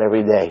do that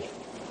every day?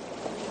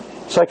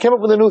 So I came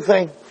up with a new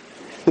thing.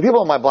 The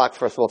people on my block,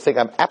 first of all, think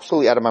I'm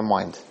absolutely out of my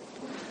mind.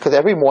 Because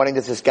every morning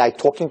there's this guy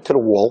talking to the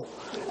wall.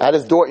 At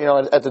his door,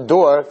 at the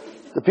door,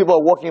 the people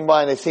are walking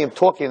by and they see him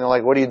talking and they're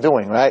like, what are you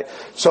doing, right?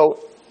 So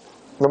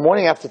the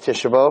morning after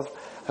Tisha B'Av,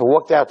 I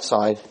walked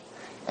outside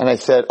and I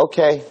said,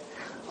 okay,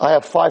 I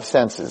have 5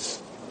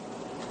 senses,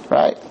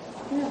 right?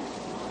 Yeah.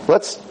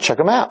 Let's check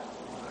them out.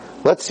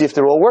 Let's see if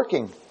they're all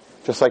working,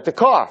 just like the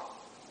car.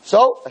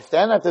 So I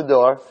stand at the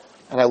door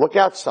and I look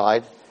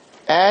outside,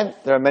 and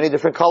there are many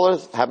different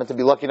colors. I happen to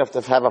be lucky enough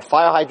to have a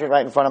fire hydrant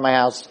right in front of my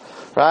house,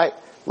 right?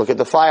 Look at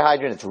the fire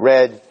hydrant; it's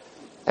red,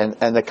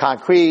 and the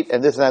concrete,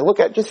 and this and that. Look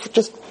at just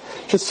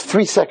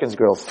 3 seconds,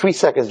 girls. 3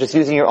 seconds, just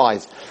using your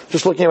eyes,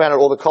 just looking around at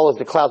all the colors,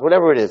 the clouds,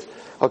 whatever it is.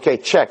 Okay,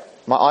 check.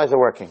 My eyes are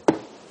working.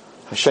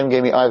 Hashem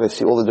gave me eyes, I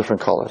see all the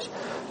different colors.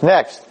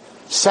 Next,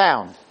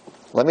 sound.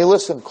 Let me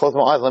listen, close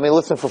my eyes, let me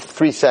listen for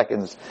 3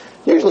 seconds.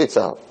 Usually it's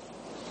a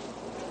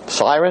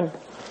siren,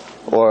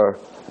 or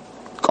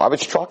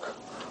garbage truck,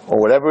 or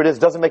whatever it is,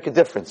 doesn't make a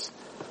difference.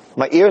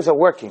 My ears are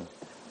working.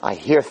 I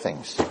hear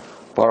things.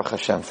 Baruch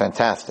Hashem,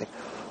 fantastic.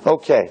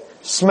 Okay,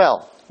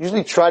 smell.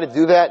 Usually try to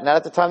do that, not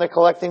at the time they're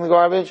collecting the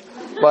garbage,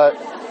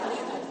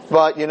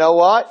 but you know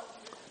what?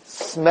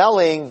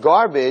 Smelling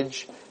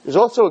garbage is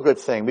also a good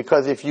thing,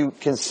 because if you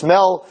can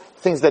smell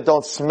things that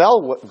don't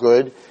smell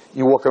good,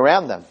 you walk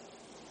around them.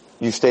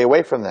 You stay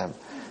away from them.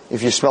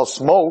 If you smell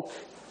smoke,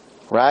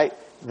 right,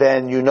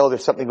 then you know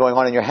there's something going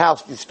on in your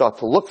house, you start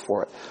to look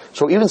for it.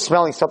 So even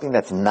smelling something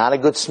that's not a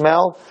good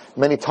smell,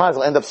 many times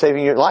will end up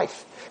saving your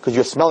life. Because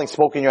you're smelling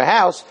smoke in your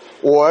house,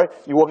 or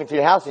you walk into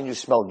your house and you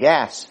smell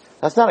gas.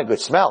 That's not a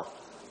good smell.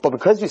 But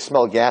because you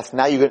smell gas,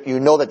 now you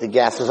know that the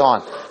gas is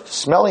on.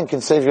 Smelling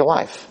can save your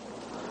life.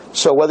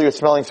 So whether you're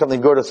smelling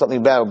something good or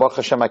something bad, Baruch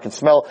Hashem, I can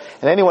smell.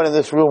 And anyone in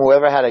this room who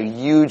ever had a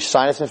huge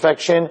sinus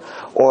infection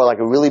or like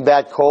a really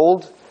bad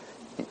cold,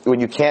 when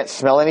you can't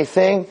smell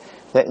anything,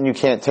 then you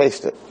can't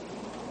taste it.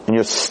 And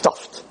you're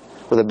stuffed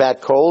with a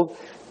bad cold,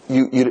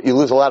 you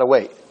lose a lot of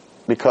weight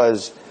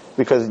because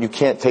you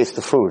can't taste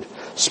the food.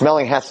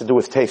 Smelling has to do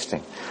with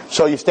tasting.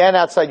 So you stand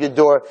outside your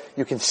door,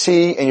 you can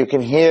see and you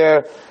can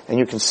hear and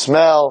you can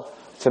smell.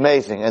 It's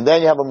amazing. And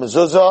then you have a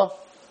mezuzah,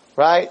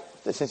 right?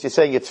 Since you're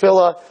saying your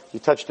tefillah, you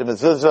touch the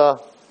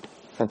mezuzah.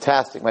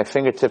 Fantastic. My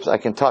fingertips I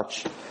can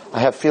touch. I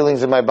have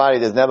feelings in my body.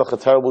 There's never a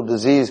terrible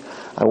disease.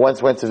 I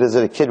once went to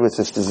visit a kid with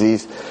this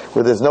disease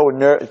where there's no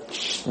nerve,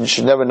 you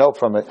should never know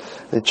from it.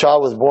 The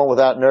child was born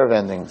without nerve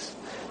endings.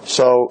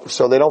 So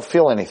they don't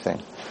feel anything.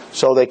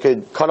 So they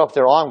could cut off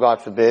their arm,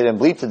 God forbid, and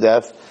bleed to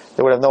death.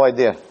 They would have no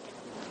idea.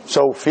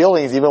 So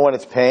feelings, even when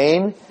it's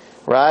pain,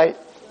 right,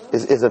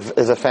 is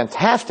a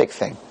fantastic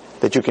thing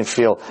that you can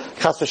feel.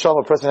 Chas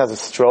v'shalom, a person has a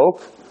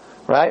stroke,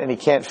 right, and he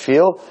can't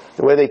feel.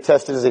 The way they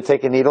test it is they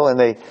take a needle and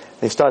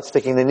they start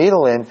sticking the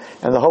needle in,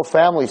 and the whole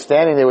family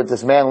standing there with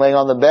this man laying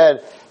on the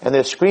bed, and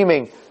they're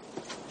screaming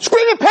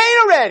in pain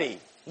already!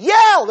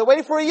 Yell! They're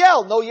waiting for a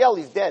yell. No yell,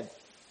 he's dead.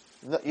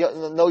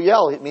 No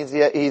yell, it means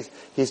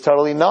he's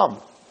totally numb.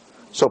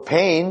 So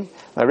pain,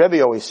 my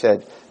Rebbe always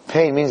said,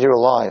 pain means you're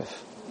alive.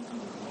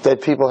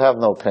 Dead people have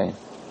no pain.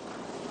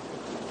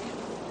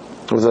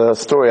 There was a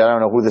story, I don't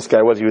know who this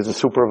guy was, he was a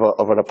super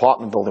of an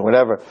apartment building,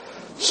 whatever.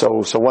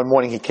 So one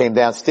morning he came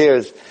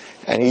downstairs,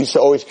 and he used to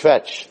always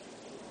fetch.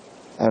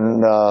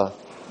 And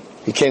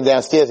he came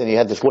downstairs and he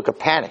had this look of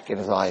panic in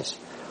his eyes.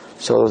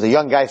 So there was a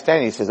young guy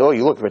standing, he says, oh,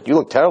 you look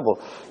terrible.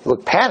 You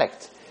look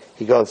panicked.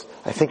 He goes,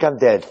 I think I'm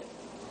dead.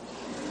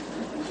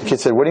 The kid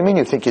said, what do you mean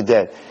you think you're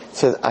dead? He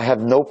says, I have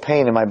no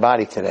pain in my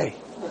body today.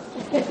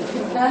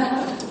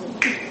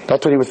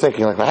 That's what he was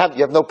thinking. Like,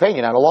 you have no pain,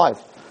 you're not alive.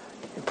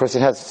 The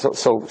person has,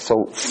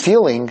 so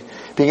feeling,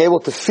 being able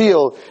to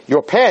feel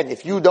your pen.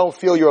 If you don't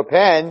feel your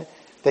pen,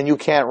 then you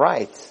can't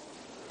write.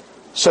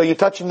 So you're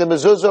touching the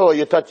mezuzah, or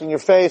you're touching your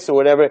face, or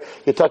whatever,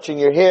 you're touching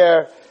your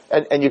hair,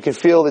 and you can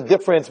feel the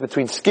difference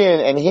between skin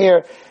and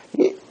hair.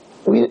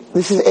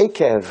 This is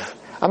Ekev.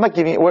 I'm not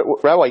giving you,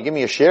 Rabbi, give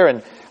me a share,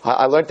 and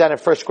I learned that in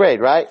first grade,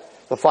 right?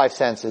 The 5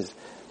 senses.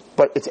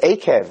 But it's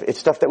Ekev. It's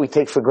stuff that we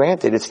take for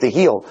granted. It's the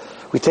heel.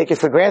 We take it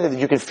for granted that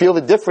you can feel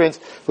the difference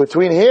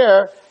between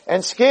hair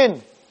and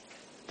skin.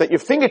 That your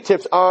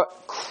fingertips are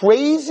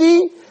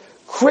crazy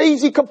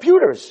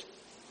computers.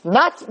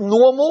 Not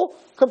normal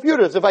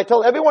computers. If I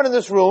tell everyone in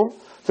this room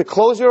to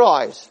close your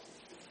eyes,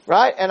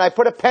 right? And I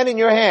put a pen in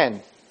your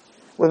hand,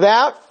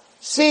 without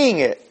seeing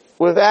it,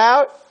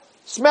 without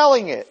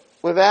smelling it,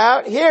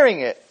 without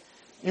hearing it,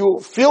 you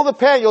feel the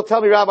pen, you'll tell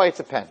me, Rabbi, it's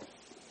a pen.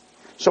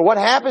 So what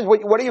happens,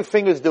 what are your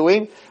fingers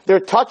doing? They're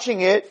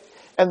touching it,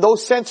 and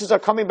those senses are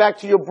coming back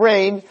to your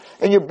brain,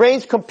 and your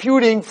brain's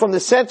computing from the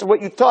sense of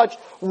what you touch,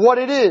 what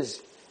it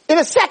is. In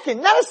a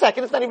second, not a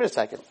second, it's not even a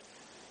second.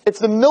 It's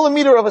the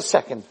millimeter of a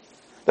second.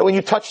 That when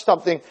you touch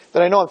something,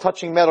 that I know I'm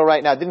touching metal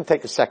right now, it didn't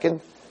take a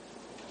second.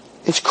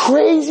 It's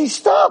crazy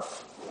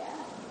stuff.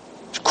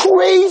 It's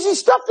crazy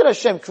stuff that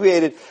Hashem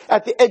created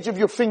at the edge of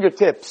your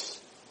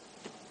fingertips.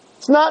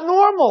 It's not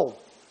normal.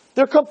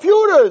 They're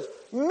computers.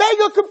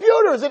 Mega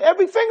computers at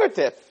every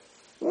fingertip.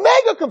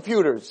 Mega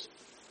computers.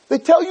 They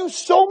tell you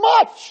so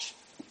much.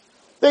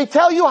 They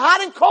tell you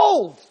hot and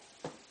cold.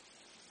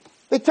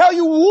 They tell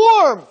you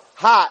warm,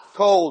 hot,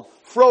 cold,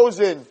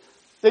 frozen.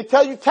 They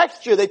tell you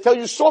texture. They tell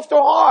you soft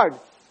or hard.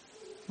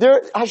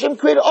 Hashem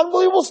created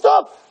unbelievable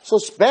stuff. So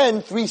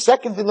spend 3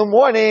 seconds in the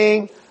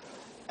morning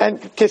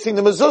and kissing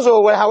the mezuzah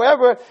or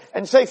however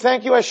and say,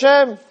 thank you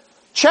Hashem.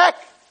 Check.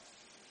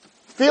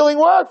 Feeling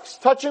works.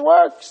 Touching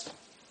works.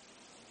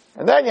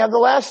 And then you have the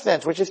last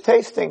sense, which is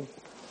tasting.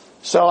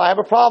 So I have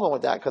a problem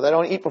with that because I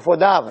don't eat before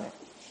davening.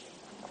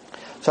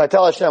 So I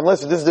tell Hashem,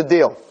 listen, this is the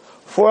deal.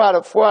 4 out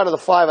of the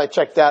 5 I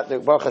checked out, the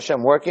Baruch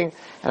Hashem working,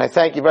 and I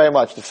thank you very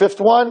much. The 5th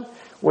one,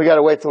 we got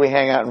to wait till we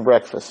hang out and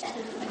breakfast.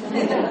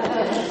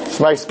 It's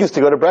my excuse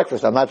to go to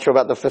breakfast. I'm not sure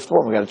about the 5th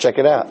one. We got to check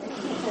it out.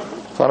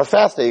 So on a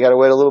fast day, you got to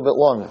wait a little bit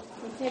longer.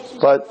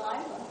 But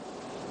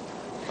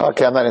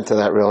okay, I'm not into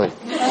that really.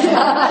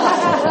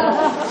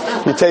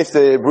 You taste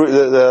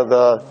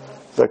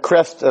the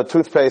Crest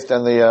toothpaste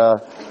and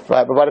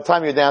right, but by the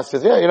time you're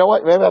downstairs, you know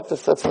what? Maybe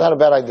that's not a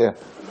bad idea.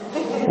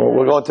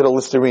 We're going to the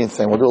Listerine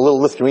thing. We'll do a little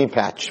Listerine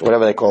patch,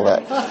 whatever they call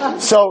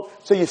that. So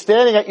you're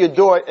standing at your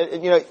door,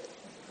 and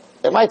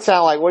it might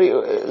sound like, what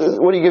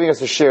are you giving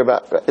us a share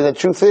about? And the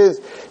truth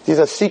is, these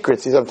are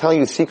secrets. I'm telling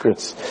you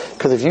secrets.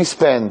 Because if you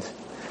spend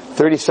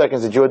 30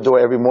 seconds at your door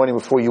every morning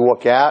before you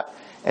walk out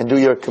and do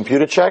your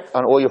computer check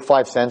on all your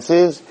 5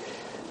 senses,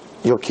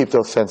 you'll keep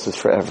those senses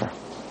forever.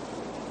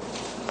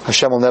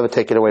 Hashem will never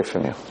take it away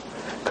from you.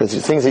 Because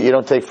the things that you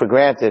don't take for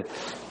granted,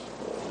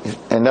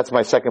 and that's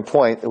my second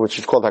point, which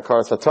is called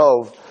Hakaras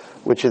HaTov,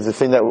 which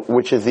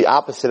is the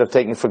opposite of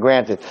taking for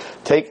granted.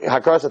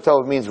 Hakaras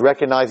HaTov means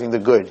recognizing the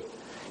good.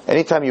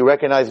 Anytime you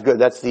recognize good,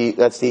 that's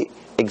the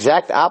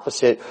exact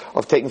opposite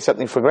of taking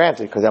something for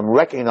granted, because I'm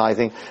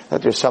recognizing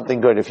that there's something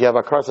good. If you have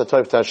Hakaras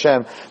HaTov to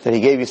Hashem, that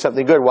He gave you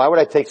something good, why would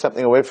I take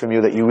something away from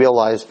you that you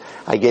realize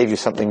I gave you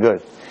something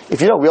good?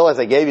 If you don't realize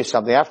I gave you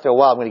something, after a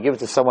while I'm going to give it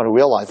to someone who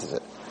realizes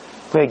it.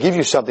 I'm going to give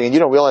you something and you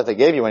don't realize I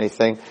gave you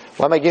anything.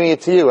 Why am I giving it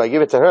to you? I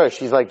give it to her.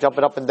 She's like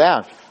jumping up and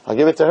down. I'll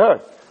give it to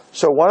her.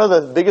 So one of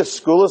the biggest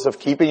schools of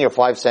keeping your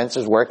 5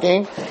 senses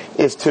working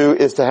is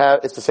to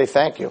say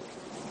thank you.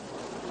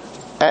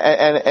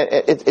 And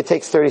it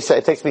takes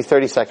it takes me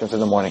 30 seconds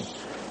in the morning.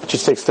 It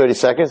just takes 30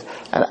 seconds.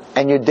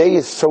 And your day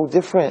is so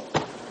different.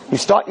 You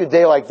start your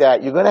day like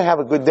that, you're going to have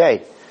a good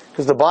day.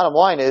 Because the bottom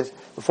line is,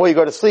 before you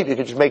go to sleep, you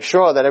can just make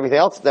sure that everything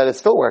else, that is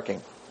still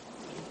working.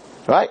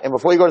 Right? And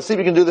before you go to sleep,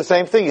 you can do the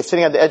same thing. You're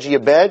sitting at the edge of your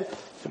bed.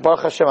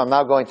 Baruch Hashem, I'm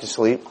now going to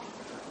sleep.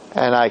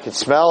 And I can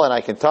smell, and I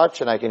can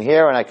touch, and I can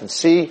hear, and I can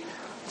see.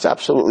 It's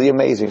absolutely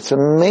amazing. It's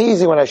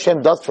amazing what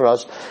Hashem does for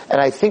us.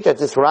 And I think that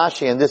this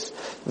Rashi and this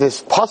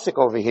pasuk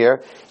over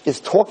here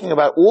is talking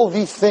about all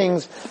these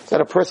things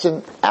that a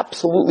person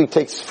absolutely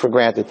takes for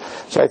granted.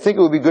 So I think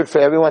it would be good for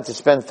everyone to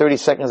spend 30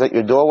 seconds at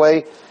your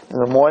doorway in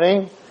the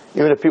morning.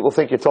 Even if people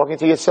think you're talking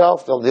to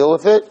yourself, they'll deal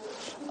with it.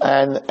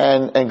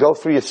 And go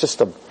through your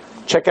system.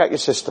 Check out your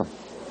system.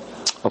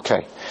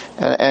 Okay.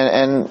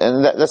 And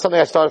that's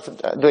something I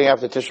started doing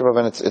after Tisha B'Av,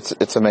 and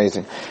it's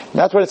amazing. And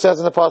that's what it says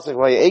in the pasuk.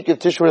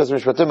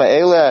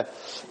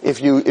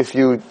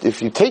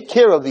 If you take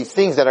care of these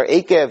things that are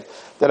Ekev,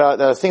 that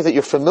are things that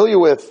you're familiar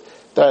with,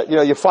 that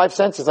your 5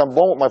 senses, I'm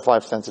born with my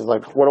 5 senses.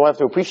 Like, what do I have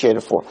to appreciate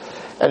it for?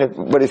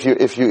 But if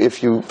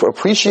you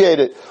appreciate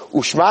it,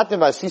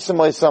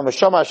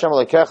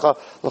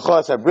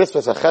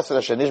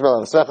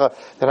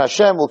 then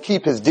Hashem will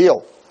keep His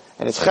deal.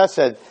 And it's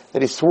chesed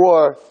that He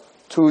swore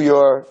to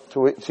your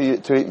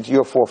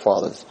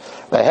forefathers.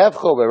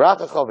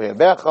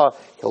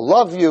 He'll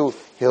love you,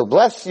 he'll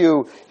bless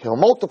you, he'll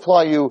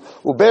multiply you,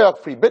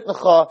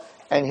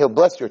 and he'll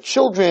bless your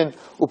children,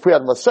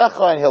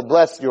 and he'll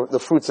bless the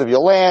fruits of your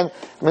land.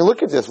 I mean,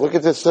 look at this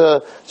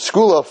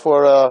skula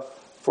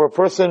for a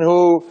person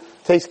who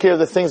takes care of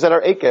the things that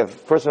are Ekev, a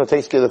person who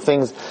takes care of the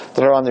things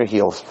that are on their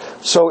heels.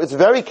 So it's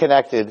very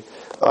connected.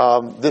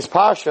 This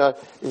Parsha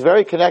is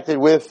very connected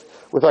with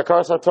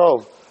Hakaras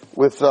HaTov,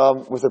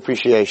 with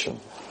appreciation.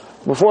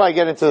 Before I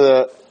get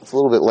into it's a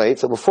little bit late,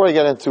 so before I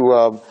get into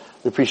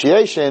the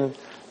appreciation,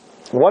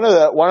 one of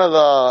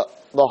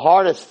the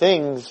hardest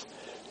things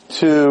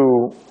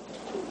to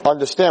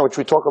understand, which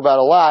we talk about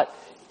a lot,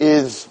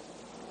 is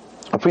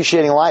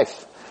appreciating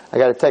life. I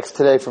got a text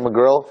today from a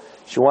girl.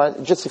 She wanted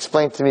to just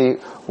explain to me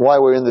why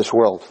we're in this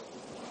world.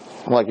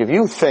 I'm like, if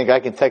you think I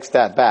can text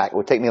that back, it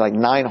would take me like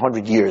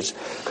 900 years,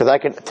 because I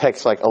can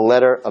text like a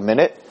letter a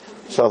minute.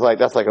 So I was like,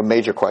 that's like a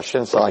major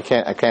question, so I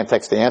can't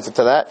text the answer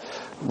to that.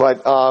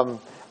 But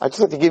I just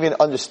like to give you an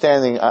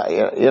understanding.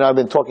 I've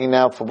been talking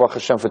now for Baruch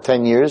Hashem for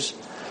 10 years.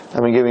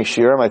 I've been giving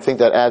shiurim. I think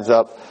that adds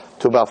up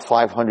to about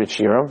 500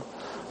 shiurim.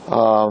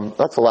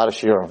 That's a lot of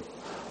shiurim,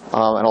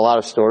 and a lot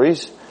of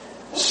stories.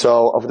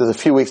 So there's a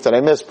few weeks that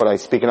I missed, but I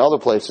speak in other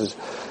places.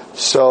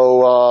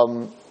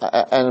 So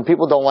and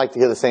people don't like to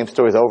hear the same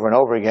stories over and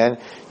over again,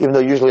 even though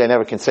usually I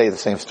never can say the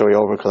same story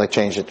over because I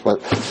change it.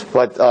 But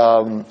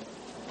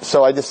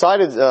so I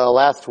decided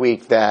last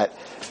week that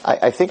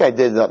I think I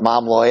did the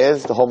Mam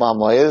Loyez, the whole Mam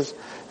Loyez,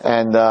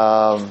 and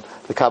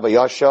the Kabba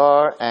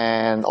Yashar,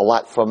 and a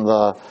lot from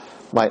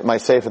my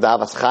Sefer the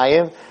Avas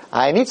Chaim.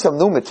 I need some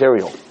new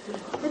material,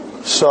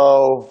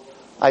 so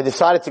I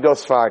decided to go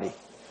Sephardi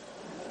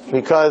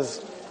because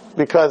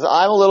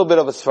I'm a little bit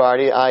of a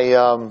Sephardi.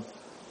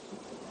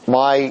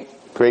 My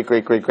great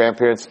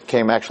grandparents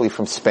came actually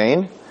from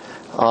Spain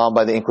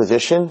by the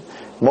Inquisition.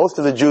 Most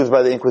of the Jews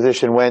by the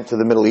Inquisition went to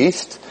the Middle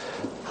East.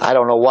 I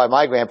don't know why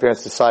my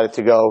grandparents decided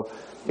to go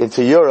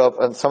into Europe,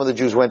 and some of the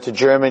Jews went to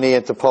Germany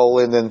and to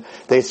Poland, and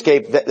they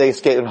escaped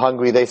in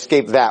Hungary. They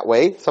escaped that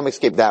way. Some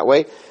escaped that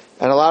way,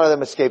 and a lot of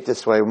them escaped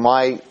this way.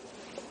 My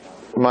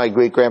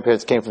great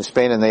grandparents came from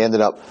Spain, and they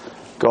ended up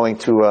going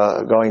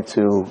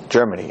to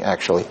Germany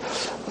actually.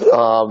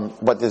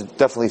 But there's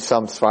definitely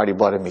some Sephardi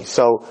blood in me.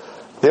 So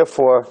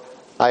therefore,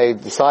 I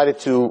decided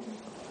to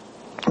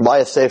buy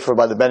a sefer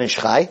by the Ben Ish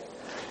Chai,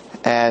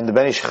 and the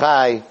Ben Ish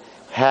Chai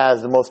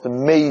has the most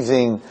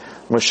amazing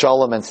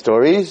Mashalim and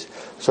stories.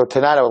 So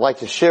tonight I would like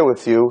to share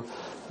with you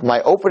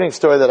my opening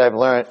story that I've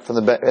learned in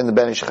the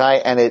Ben Ish Chai,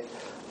 and it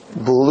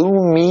blew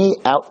me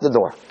out the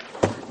door.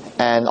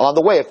 And on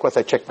the way, of course,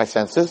 I checked my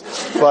senses,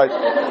 but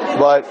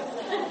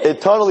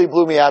it totally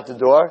blew me out the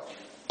door.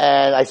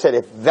 And I said,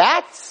 if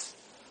that's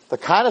the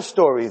kind of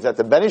stories that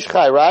the Ben Ish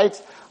Chai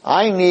writes,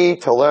 I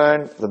need to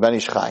learn the Ben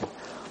Ish Chai.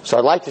 So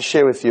I'd like to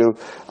share with you,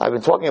 I've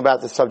been talking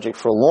about this subject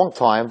for a long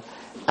time,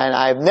 and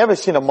I've never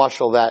seen a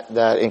mashal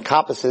that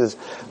encompasses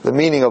the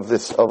meaning of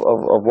this, of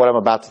what I'm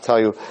about to tell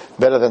you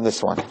better than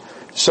this one.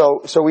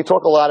 So we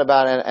talk a lot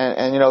about it,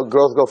 and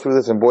girls go through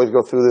this, and boys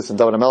go through this, and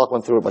David HaMelech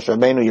went through it, Moshe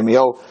Rabbeinu,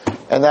 Yirmiyahu,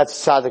 and that's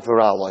Tzaddik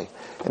V'Ra'aloi.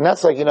 And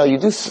that's like,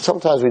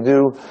 sometimes we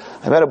do.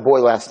 I met a boy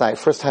last night,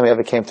 first time he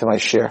ever came to my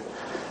shir.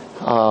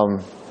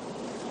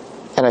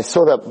 And I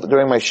saw that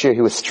during my shir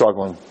he was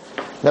struggling.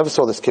 Never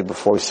saw this kid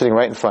before. He was sitting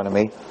right in front of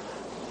me.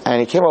 And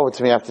he came over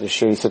to me after the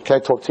shir. He said, "Can I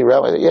talk to you,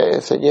 Rabbi?" I said, "Yeah." I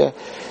said, "Yeah."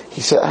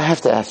 He said, "I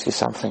have to ask you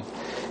something.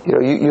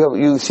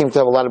 You seem to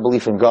have a lot of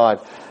belief in God.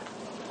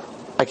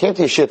 I came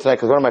to your shir tonight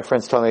because one of my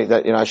friends told me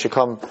that, I should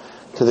come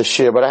to the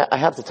shir, but I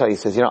have to tell you," he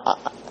says,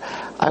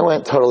 I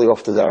went totally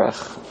off the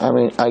derech. I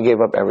mean, I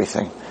gave up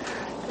everything.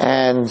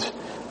 And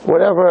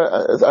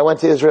whatever, I went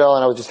to Israel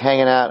and I was just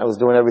hanging out. I was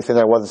doing everything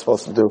that I wasn't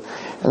supposed to do.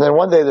 And then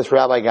one day this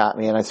rabbi got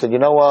me and I said, you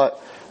know what?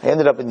 I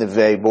ended up in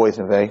Neve, boys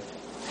Neve, in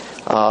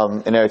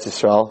Eretz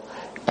Yisrael.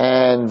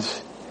 And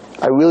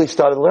I really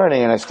started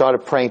learning and I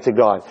started praying to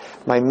God.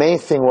 My main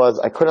thing was,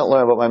 I couldn't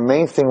learn, but my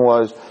main thing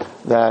was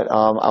that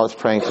I was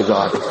praying to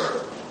God.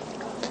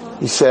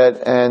 He said,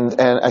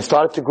 and I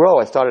started to grow.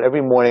 I started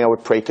every morning, I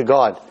would pray to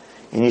God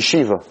in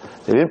yeshiva.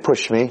 They didn't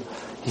push me.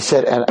 He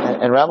said,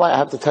 and Rabbi, I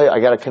have to tell you, I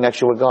got a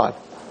connection with God.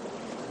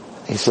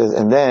 He says,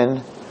 and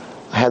then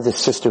I had this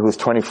sister who was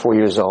 24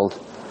 years old,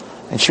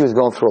 and she was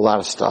going through a lot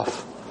of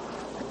stuff.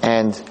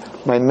 And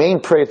my main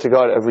prayer to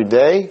God every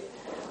day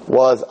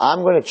was,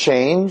 I'm going to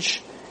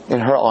change in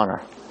her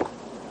honor.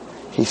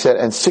 He said,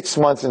 and 6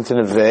 months into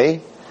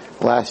Neve,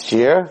 last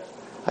year,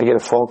 I get a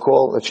phone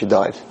call that she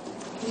died.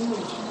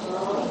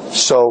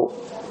 So,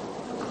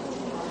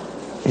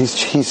 he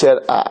said,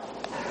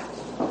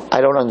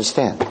 I don't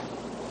understand.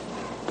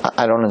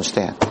 I don't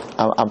understand.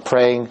 I'm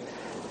praying,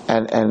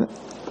 and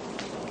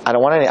I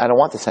don't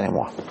want this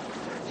anymore.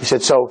 He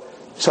said, so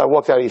I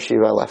walked out of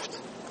yeshiva, I left.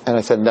 And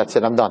I said, that's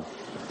it, I'm done.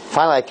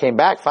 Finally I came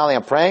back, finally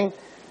I'm praying,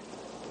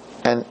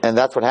 and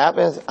that's what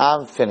happens,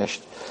 I'm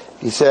finished.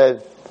 He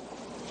said,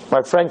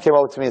 my friend came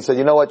over to me and said,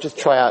 you know what, just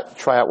try out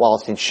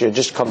Wallenstein's shir,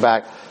 just come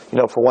back,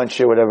 for one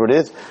shir, whatever it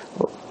is.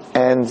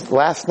 And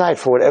last night,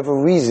 for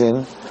whatever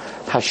reason,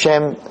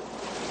 Hashem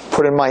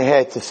put in my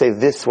head to say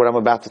this, what I'm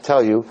about to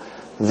tell you,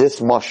 this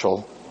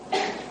mashal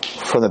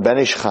from the Ben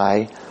Ish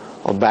Chai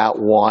about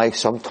why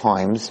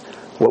sometimes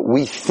what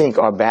we think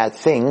are bad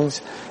things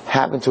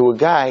happen to a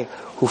guy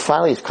who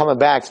finally is coming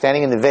back,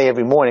 standing in the Vey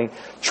every morning,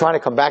 trying to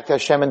come back to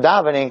Hashem and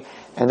davening,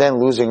 and then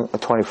losing a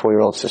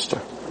 24-year-old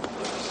sister.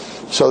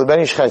 So the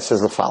Ben Ish Chai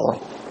says the following.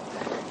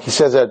 He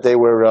says that there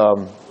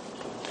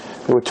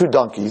were two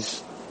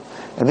donkeys,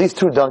 and these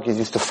two donkeys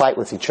used to fight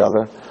with each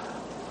other.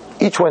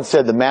 Each one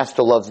said, "The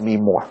master loves me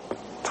more."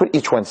 That's what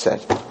each one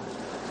said.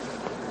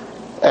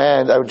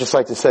 And I would just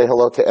like to say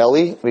hello to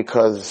Ellie,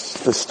 because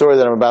the story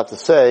that I'm about to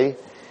say,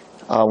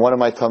 one of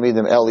my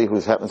Talmidim, Ellie, who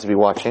happens to be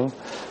watching,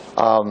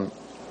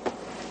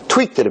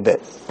 tweaked it a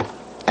bit.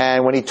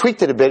 And when he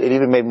tweaked it a bit, it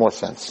even made more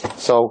sense.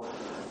 So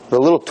the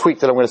little tweak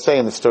that I'm going to say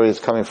in the story is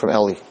coming from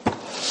Ellie.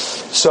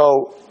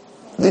 So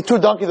the two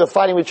donkeys are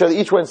fighting with each other.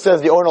 Each one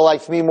says, "The owner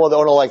likes me more, the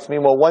owner likes me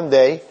more." One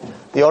day,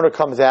 the owner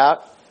comes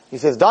out. He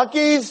says,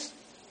 "Donkeys,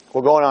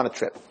 we're going on a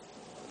trip."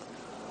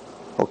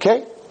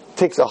 Okay?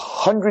 Takes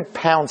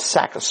 100-pound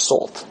sack of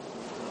salt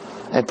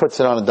and puts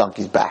it on a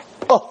donkey's back.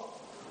 Oh!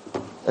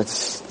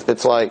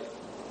 It's like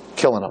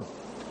killing him.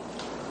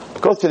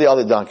 Goes to the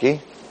other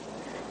donkey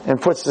and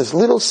puts this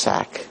little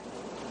sack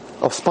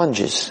of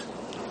sponges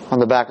on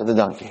the back of the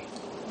donkey.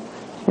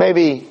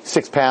 Maybe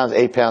 6 pounds,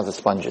 8 pounds of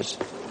sponges.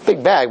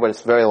 Big bag, but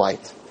it's very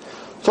light.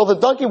 So the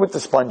donkey with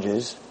the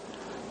sponges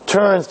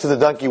turns to the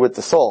donkey with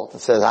the salt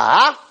and says,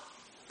 "Ah!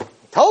 I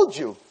told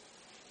you,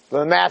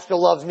 the master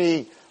loves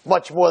me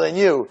much more than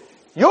you.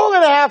 You're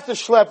going to have to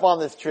schlep on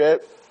this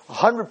trip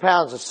 100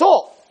 pounds of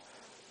salt.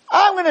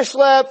 I'm going to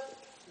schlep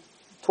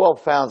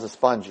 12 pounds of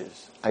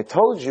sponges. I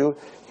told you,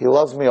 he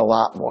loves me a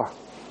lot more."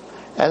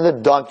 And the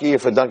donkey,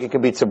 if a donkey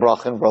can be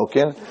tzibrochen,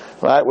 broken,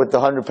 right, with the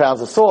 100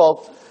 pounds of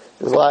salt,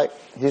 is like,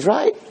 he's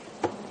right.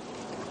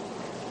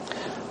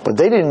 But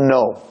they didn't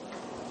know,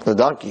 the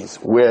donkeys,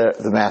 where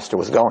the master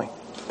was going.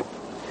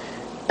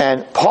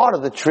 And part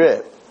of the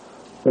trip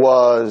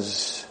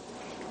was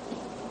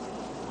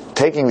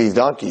taking these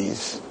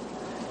donkeys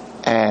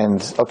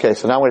and, okay,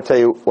 so now I'm going to tell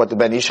you what the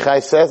Ben Ish Chai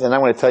says, and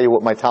I'm going to tell you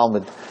what my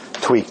Talmud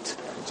tweaked.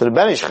 So the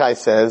Ben Ish Chai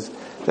says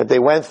that they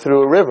went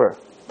through a river.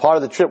 Part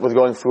of the trip was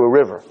going through a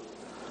river.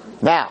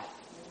 Now,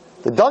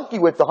 the donkey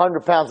with the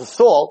 100 pounds of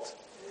salt,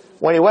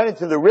 when he went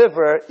into the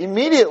river,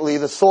 immediately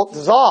the salt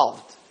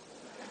dissolved.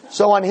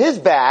 So on his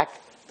back,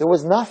 there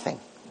was nothing.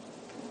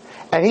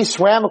 And he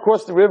swam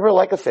across the river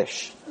like a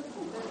fish.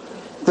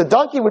 The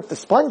donkey with the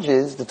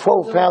sponges, the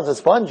 12 pounds of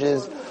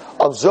sponges,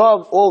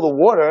 absorbed all the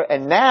water,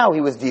 and now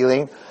he was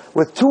dealing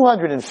with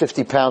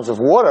 250 pounds of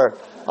water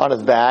on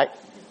his back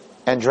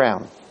and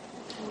drowned.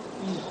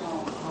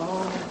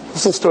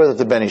 This is the story that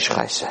the Ben Ish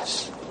Chai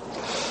says.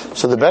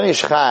 So the Ben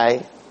Ish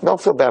Chai,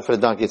 don't feel bad for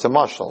the donkey, it's a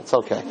mashal, it's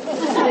okay.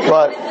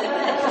 But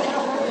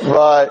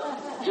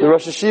the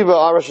Rosh Hashiva,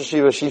 our Rosh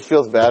Hashiva, she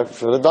feels bad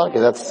for the donkey.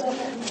 That's,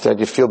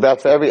 you feel bad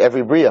for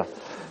every bria.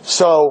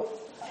 So,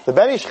 the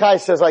Ben Ish Chai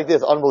says like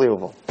this,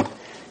 unbelievable.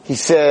 He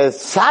says,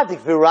 "Tzaddik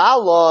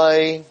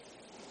v'ra'aloi."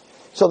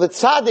 So the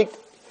tzaddik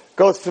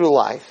goes through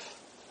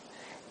life,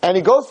 and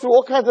he goes through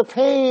all kinds of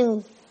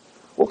pain,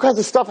 all kinds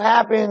of stuff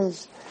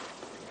happens,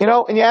 you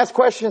know, and you ask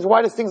questions,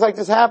 why does things like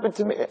this happen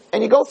to me?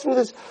 And you go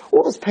through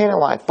all this pain in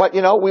life. But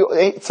you know,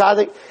 ain't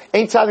tzaddik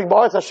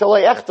ba'aretz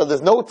hashalei echta.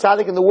 There's no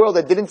tzaddik in the world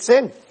that didn't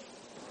sin.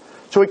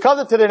 So he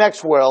comes into the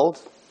next world,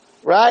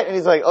 right? And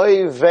he's like,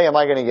 "Oy vey, am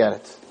I going to get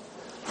it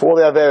for all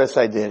the averis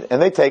I did?"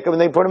 And they take him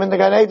and they put him in the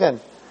Gan Eden,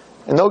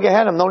 and no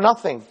Gehenna, no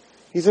nothing.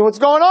 He said, "What's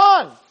going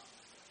on?"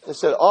 They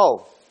said,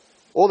 "Oh,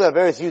 all the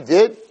averis you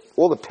did,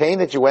 all the pain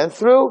that you went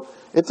through,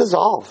 it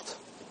dissolved.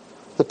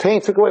 The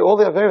pain took away all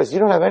the averis. You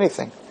don't have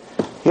anything.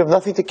 You have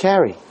nothing to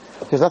carry.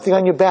 There's nothing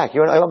on your back.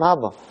 You're an Olam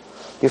Haba.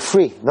 You're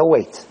free. No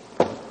weight."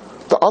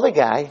 The other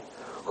guy,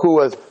 who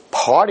was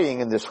partying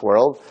in this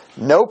world,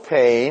 no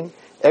pain,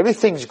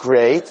 everything's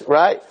great,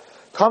 right?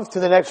 Comes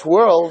to the next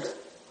world,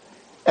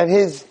 and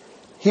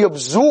he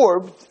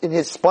absorbed in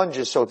his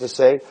sponges, so to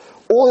say,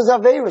 all his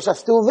averis are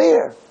still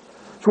there.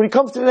 So when he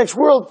comes to the next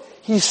world,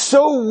 he's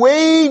so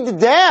weighed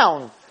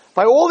down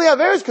by all the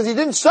averis because he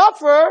didn't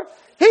suffer.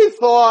 He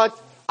thought,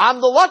 "I'm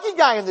the lucky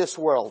guy in this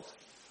world."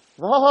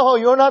 No,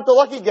 you're not the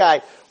lucky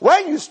guy.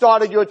 When you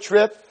started your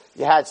trip,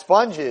 you had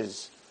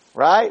sponges,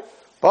 right?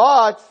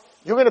 But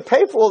you're going to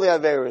pay for all the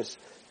averis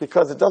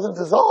because it doesn't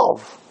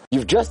dissolve.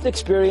 You've just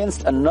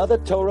experienced another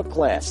Torah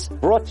class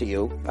brought to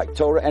you by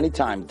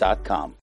TorahAnytime.com.